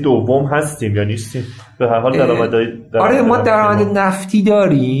دسته دوم هستیم یا نیستیم؟ به هر حال آره ما درآمد نفتی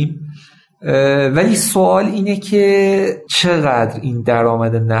داریم، ولی سوال اینه که چقدر این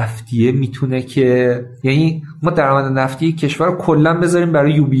درآمد نفتیه میتونه که، یعنی ما درآمد نفتی کشور رو کلا بذاریم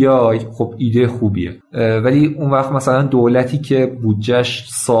برای UBI، خب ایده خوبیه، ولی اون وقت مثلا دولتی که بودجهش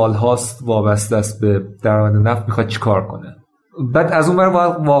سالهاست وابسته است به درآمد نفت میخواد چیکار کنه؟ بعد از اون ور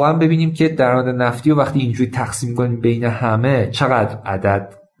واقعا ببینیم که درآمد نفتی رو وقتی اینجوری تقسیم کنیم بین همه چقدر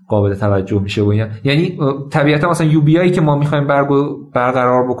عدد قابل توجه میشه و یعنی طبیعتا مثلا UBI که ما میخوایم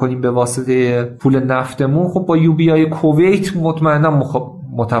برقرار بکنیم به واسطه پول نفتمون، خب با UBI کویت مطمئنا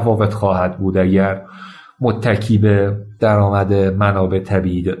متفاوت خواهد بود اگر متکی به درآمد منابع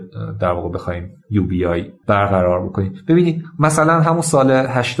طبیعی در واقع بخوایم UBI برقرار بکنیم. ببینید مثلا همون سال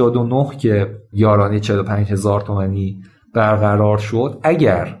 89 که یارانه 45,000 تومانی برقرار شد،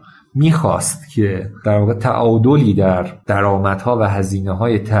 اگر میخواست که در واقع تعادلی در درآمدها و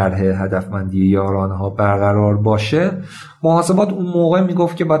هزینه‌های طرح هدفمندی یارانه‌ها برقرار باشه، محاسبات اون موقع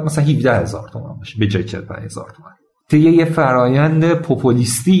میگفت که باید مثلا 17,000 تومان باشه به جای 45,000 تومان. طی یه فرایند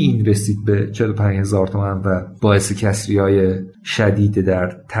پوپولیستی این رسید به 45,000 تومان و باعث کسری‌های شدید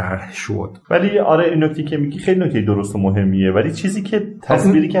در طرح شد. ولی آره این نکته که میگی خیلی نکته درست و مهمیه، ولی چیزی که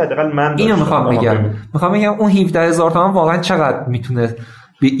تصویری که حداقل من اینو میخوام بگم اون 17,000 تومان واقعا چقدر میتونه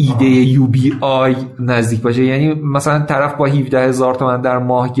به ایده UBI نزدیک باشه. یعنی مثلا طرف با 17,000 تومان در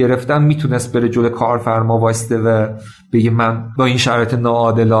ماه گرفتن میتونست بره جلوی کارفرما وایسته و بگه من با این شرایط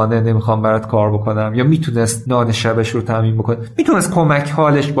ناعادلانه نمیخوام برات کار بکنم، یا میتونست نان شبش رو تامین بکنه، میتونست کمک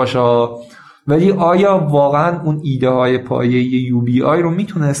حالش باشه. ولی آیا واقعا اون ایده های پایه UBI رو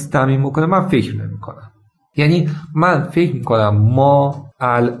میتونست تامین بکنه؟ من فکر نمیکنم. یعنی من فکر میکنم ما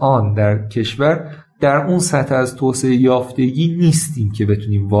الان در کشور در اون سطح از توسعه یافتگی نیستیم که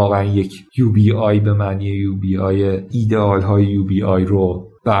بتونیم واقعا یک UBI به معنی UBI ایدئال های UBI رو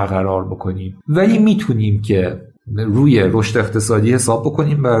برقرار بکنیم، ولی میتونیم که روی رشد اقتصادی حساب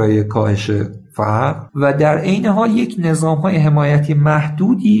بکنیم برای کاهش فقر و در عین حال یک نظام های حمایتی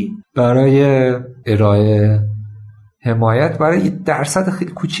محدودی برای ارائه حمایت برای درصد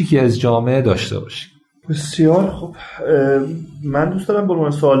خیلی کوچیکی از جامعه داشته باشیم. بسیار خوب. من دوست دارم به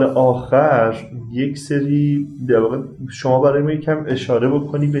عنوان سوال آخر یک سری در واقع شما برای ما یکم اشاره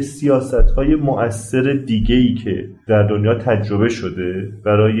بکنی به سیاست‌های مؤثر دیگه‌ای که در دنیا تجربه شده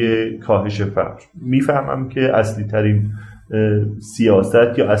برای کاهش فقر. میفهمم که اصلی ترین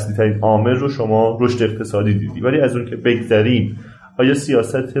سیاست یا اصلی ترین عامل رو شما رشد اقتصادی دیدی. ولی از اون که بگذریم، آیا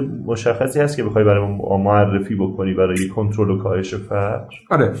سیاست مشخصی هست که بخوای برای ما معرفی بکنی برای کنترل و کاهش فقر؟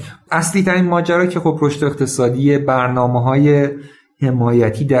 آره، اصلی ترین ماجرا که خب رشد اقتصادی، برنامه‌های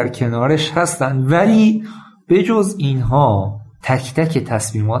حمایتی در کنارش هستن، ولی به جز اینها تک تک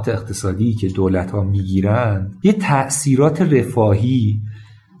تصمیمات اقتصادی که دولت‌ها میگیرن یه تأثیرات رفاهی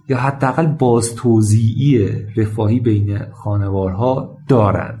یا حداقل بازتوزیعی رفاهی بین خانوارها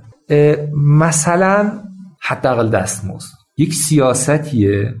دارن. مثلا حداقل دستمزد یک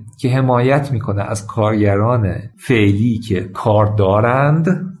سیاستیه که حمایت میکنه از کارگران فعلی که کار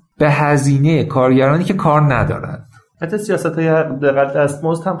دارند به هزینه کارگرانی که کار ندارند. حتی سیاست‌های حداقل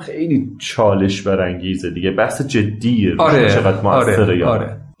دستمزد هم خیلی چالش برانگیزه دیگه، بحث جدیه. آره، چقدر موثره.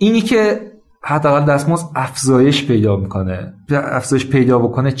 آره. اینی که حداقل دستمزد افزایش پیدا میکنه، افزایش پیدا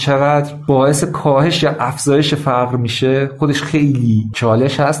بکنه چقدر باعث کاهش یا افزایش فقر میشه، خودش خیلی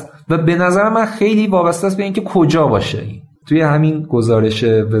چالش هست و به نظر من خیلی وابسته است به اینکه کجا باشه. توی همین گزارش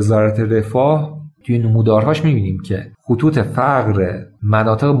وزارت رفاه توی نمودارهاش میبینیم که خطوط فقر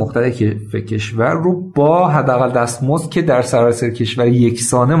مناطق مختلف کشور رو با حداقل دستمزد که در سراسر کشور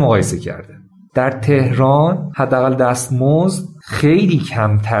یکسانه مقایسه کرده. در تهران حداقل دستمزد خیلی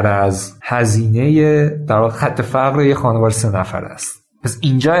کمتر از هزینه در خط فقر یک خانواده 3 نفر است. پس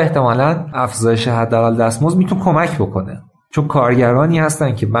اینجا احتمالاً افزایش حداقل دستمزد میتونه کمک بکنه، چون کارگرانی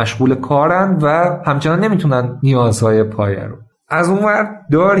هستن که مشغول کارن و همچنان نمیتونن نیازهای پایه رو. از اونور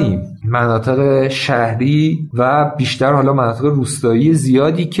داریم مناطق شهری و بیشتر حالا مناطق روستایی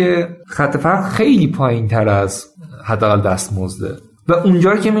زیادی که خط فقر خیلی پایین تر از حداقل دستمزده و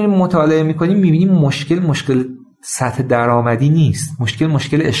اونجا که میریم مطالعه میکنیم میبینیم مشکل سطح درآمدی نیست،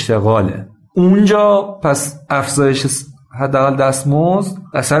 مشکل اشتغاله. اونجا پس افزایش حداقل دستمزد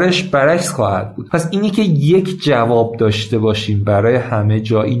اثرش برعکس خواهد بود. پس اینی که یک جواب داشته باشیم برای همه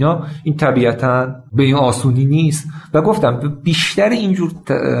جا این طبیعتاً به این آسونی نیست و گفتم بیشتر اینجور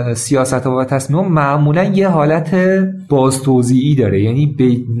سیاست‌ها و تصمیم‌ها معمولاً یه حالت بازتوزیعی داره، یعنی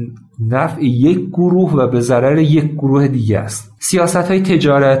به نفع یک گروه و به ضرر یک گروه دیگه است. سیاست‌های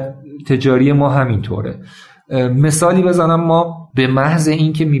تجاری ما همینطوره. مثالی بزنم، ما به محض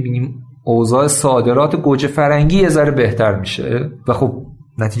این که می‌بینیم اوضاع صادرات گوجه فرنگی یه ذره بهتر میشه و خب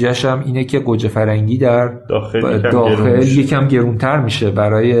نتیجهش هم اینه که گوجه فرنگی در داخل یکم گرونتر میشه،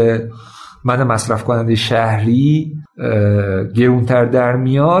 برای من مصرف کننده شهری گرونتر در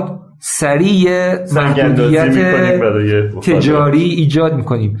میاد، سریع محدودیت تجاری ایجاد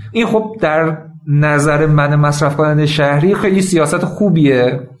میکنیم. این خب در نظر من مصرف کننده شهری خیلی سیاست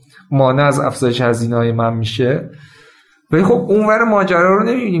خوبیه، مانع از افزایش هزینه‌های من میشه. ولی خب اونور ماجرا رو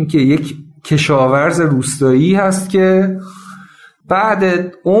نمی‌بینیم که یک کشاورز روستایی هست که بعد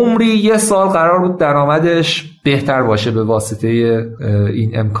عمری 1 سال قرار بود درآمدش بهتر باشه به واسطه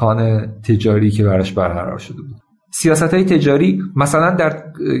این امکان تجاری که براش برقرار شده بود. سیاست‌های تجاری مثلا در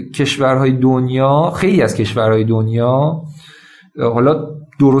کشورهای دنیا، خیلی از کشورهای دنیا، حالا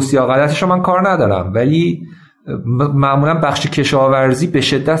درست یا غلطش رو من کار ندارم، ولی معمولا بخش کشاورزی به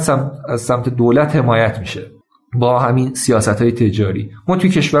شدت از سمت دولت حمایت میشه با همین سیاست‌های تجاری. ما توی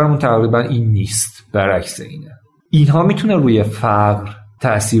کشورمون تقریبا این نیست، برعکس اینه. اینها میتونه روی فقر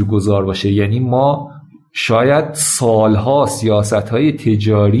تأثیرگذار باشه، یعنی ما شاید سالها سیاست‌های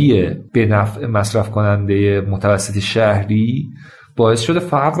تجاری به نفع مصرف کننده متوسط شهری باعث شده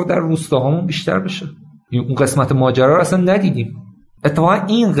فقر در روستاهامون بیشتر بشه. اون قسمت ماجرا رو اصلا ندیدیم. اتفاقا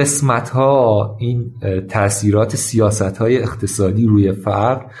این قسمت‌ها، این تأثیرات سیاست‌های اقتصادی روی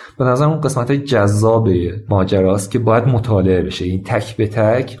فقر به نظر اون قسمت‌های جذاب ماجراست که باید مطالعه بشه. این تک به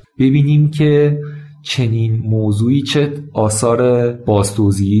تک ببینیم که چنین موضوعی چه آثار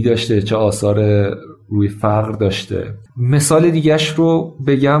بازتوزیعی داشته، چه آثار روی فقر داشته. مثال دیگه‌اش رو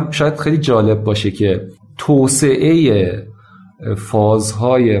بگم شاید خیلی جالب باشه که توسعه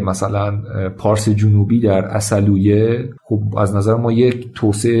فازهای مثلا پارس جنوبی در عسلویه، خب از نظر ما یک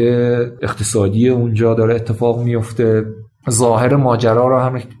توسعه اقتصادی اونجا داره اتفاق میفته. ظاهر ماجرا رو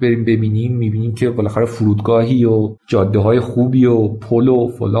هم بریم ببینیم، میبینیم که بالاخره فرودگاهی و جاده‌های خوبی و پل و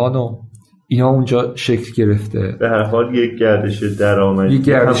فلان و اینا اونجا شکل گرفته. به هر حال یک گردش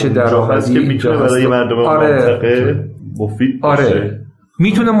درآمدی هست که میتونه برای مردم منطقه مفید باشه.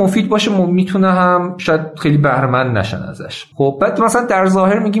 میتونه مفید باشه، میتونه هم شاید خیلی بهره‌مند نشن ازش. خب بعد مثلا در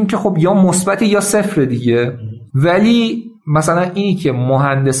ظاهر میگیم که خب یا مثبت یا صفر دیگه، ولی مثلا اینی که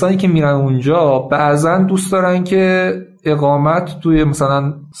مهندسانی که میرن اونجا بعضا دوست دارن که اقامت توی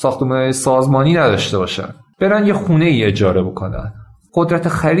مثلا ساختمان سازمانی نداشته باشن، برن یه خونه ای اجاره بکنن. قدرت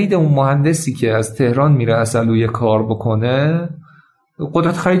خرید اون مهندسی که از تهران میره عسلویه کار بکنه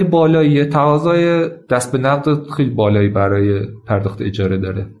قدرت خرید بالاییه، تقاضای دست به نقد خیلی بالایی برای پرداخت اجاره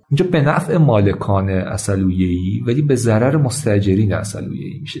داره. اینجا به نفع مالکان اصلویه‌ای ولی به ضرر مستاجرین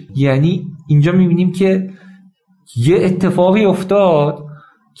اصلویه‌ای میشه. یعنی اینجا میبینیم که یه اتفاقی افتاد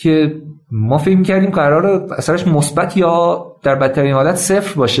که ما فکر می‌کردیم قراره اثرش مثبت یا در بدترین حالت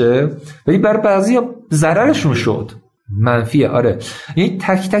صفر باشه، ولی برای بعضیا ضررشون شد منفیه. آره، یعنی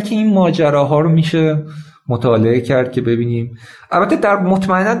تک تک این ماجراها رو میشه مطالعه کرد که ببینیم. البته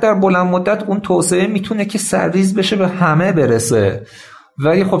مطمئنا در بلند مدت اون توسعه میتونه که سرریز بشه به همه برسه،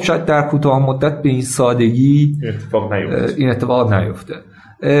 ولی خب شاید در کوتاه مدت به این سادگی این اتفاق نیفته.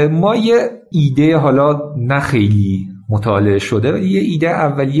 ما یه ایده حالا نه خیلی مطالعه شده، یه ایده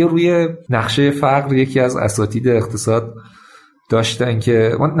اولیه روی نقشه فقر یکی از اساتید اقتصاد داشتن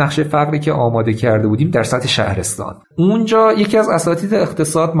که ما نقشه فقری که آماده کرده بودیم در سطح شهرستان، اونجا یکی از اساتید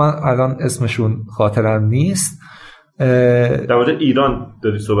اقتصاد، من الان اسمشون خاطرم نیست، در مورد ایران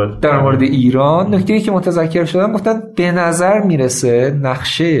داری صحبت، در مورد ایران نکته‌ای که متذکر شدم گفتن به نظر میرسه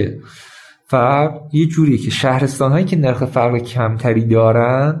نقشه فقر یه جوریه که شهرستان‌هایی که نرخ فقر کمتری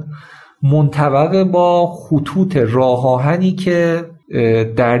دارن منطبق با خطوط راه آهنی که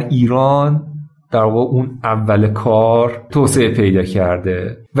در ایران در واقع اون اول کار توسعه پیدا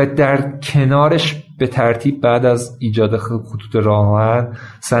کرده و در کنارش به ترتیب بعد از ایجاد خطوط راه آهن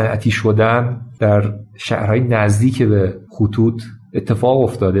صنعتی شدن در شهرهای نزدیک به خطوط اتفاق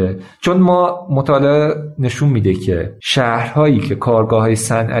افتاده. چون ما مطالعه نشون میده که شهرهایی که کارگاه‌های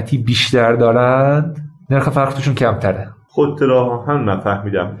صنعتی بیشتر دارند نرخ فقر توشون کمتره. خط راه آهن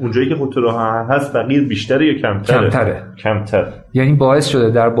نفهمیدم، اونجایی که خط راه آهن هست فقیر بیشتره یا کمتره؟ کمتره. یعنی باعث شده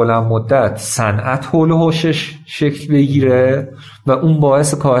در بلند مدت صنعت حول و حوشش شکل بگیره و اون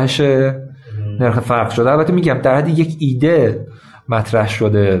باعث کاهش نرخ فقر شده. البته میگم در حد یک ایده مطرح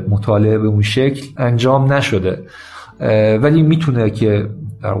شده، مطالعه به اون شکل انجام نشده، ولی میتونه که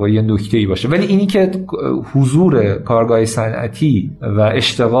در واقع یه نکته‌ای باشه. ولی اینی که حضور کارگاه صنعتی و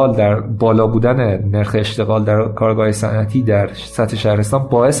اشتغال در بالا بودن نرخ اشتغال در کارگاه صنعتی در سطح شهرستان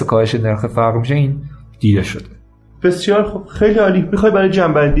باعث کاهش نرخ فقر میشه، این دیده شده. بسیار خوب، خیلی عالی. میخوای برای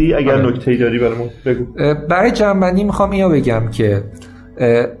جنبندی اگر نکته‌ای داری برامون بگو. برای جنبندی میخوام اینو بگم که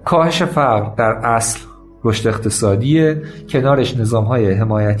کاهش فقر در اصل رشد اقتصادیه، کنارش نظام‌های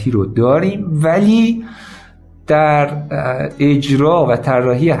حمایتی رو داریم، ولی در اجرا و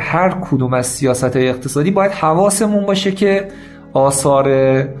طراحی هر کدوم از سیاست‌های اقتصادی باید حواسمون باشه که آثار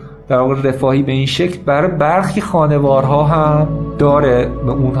در واقع رفاهی به این شکل برای برخی خانوارها هم داره،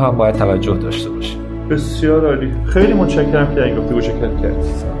 به اون هم باید توجه داشته باشه. بسیار عالی، خیلی متشکرم که این گفتگو شرکت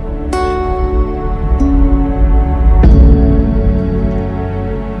کردید.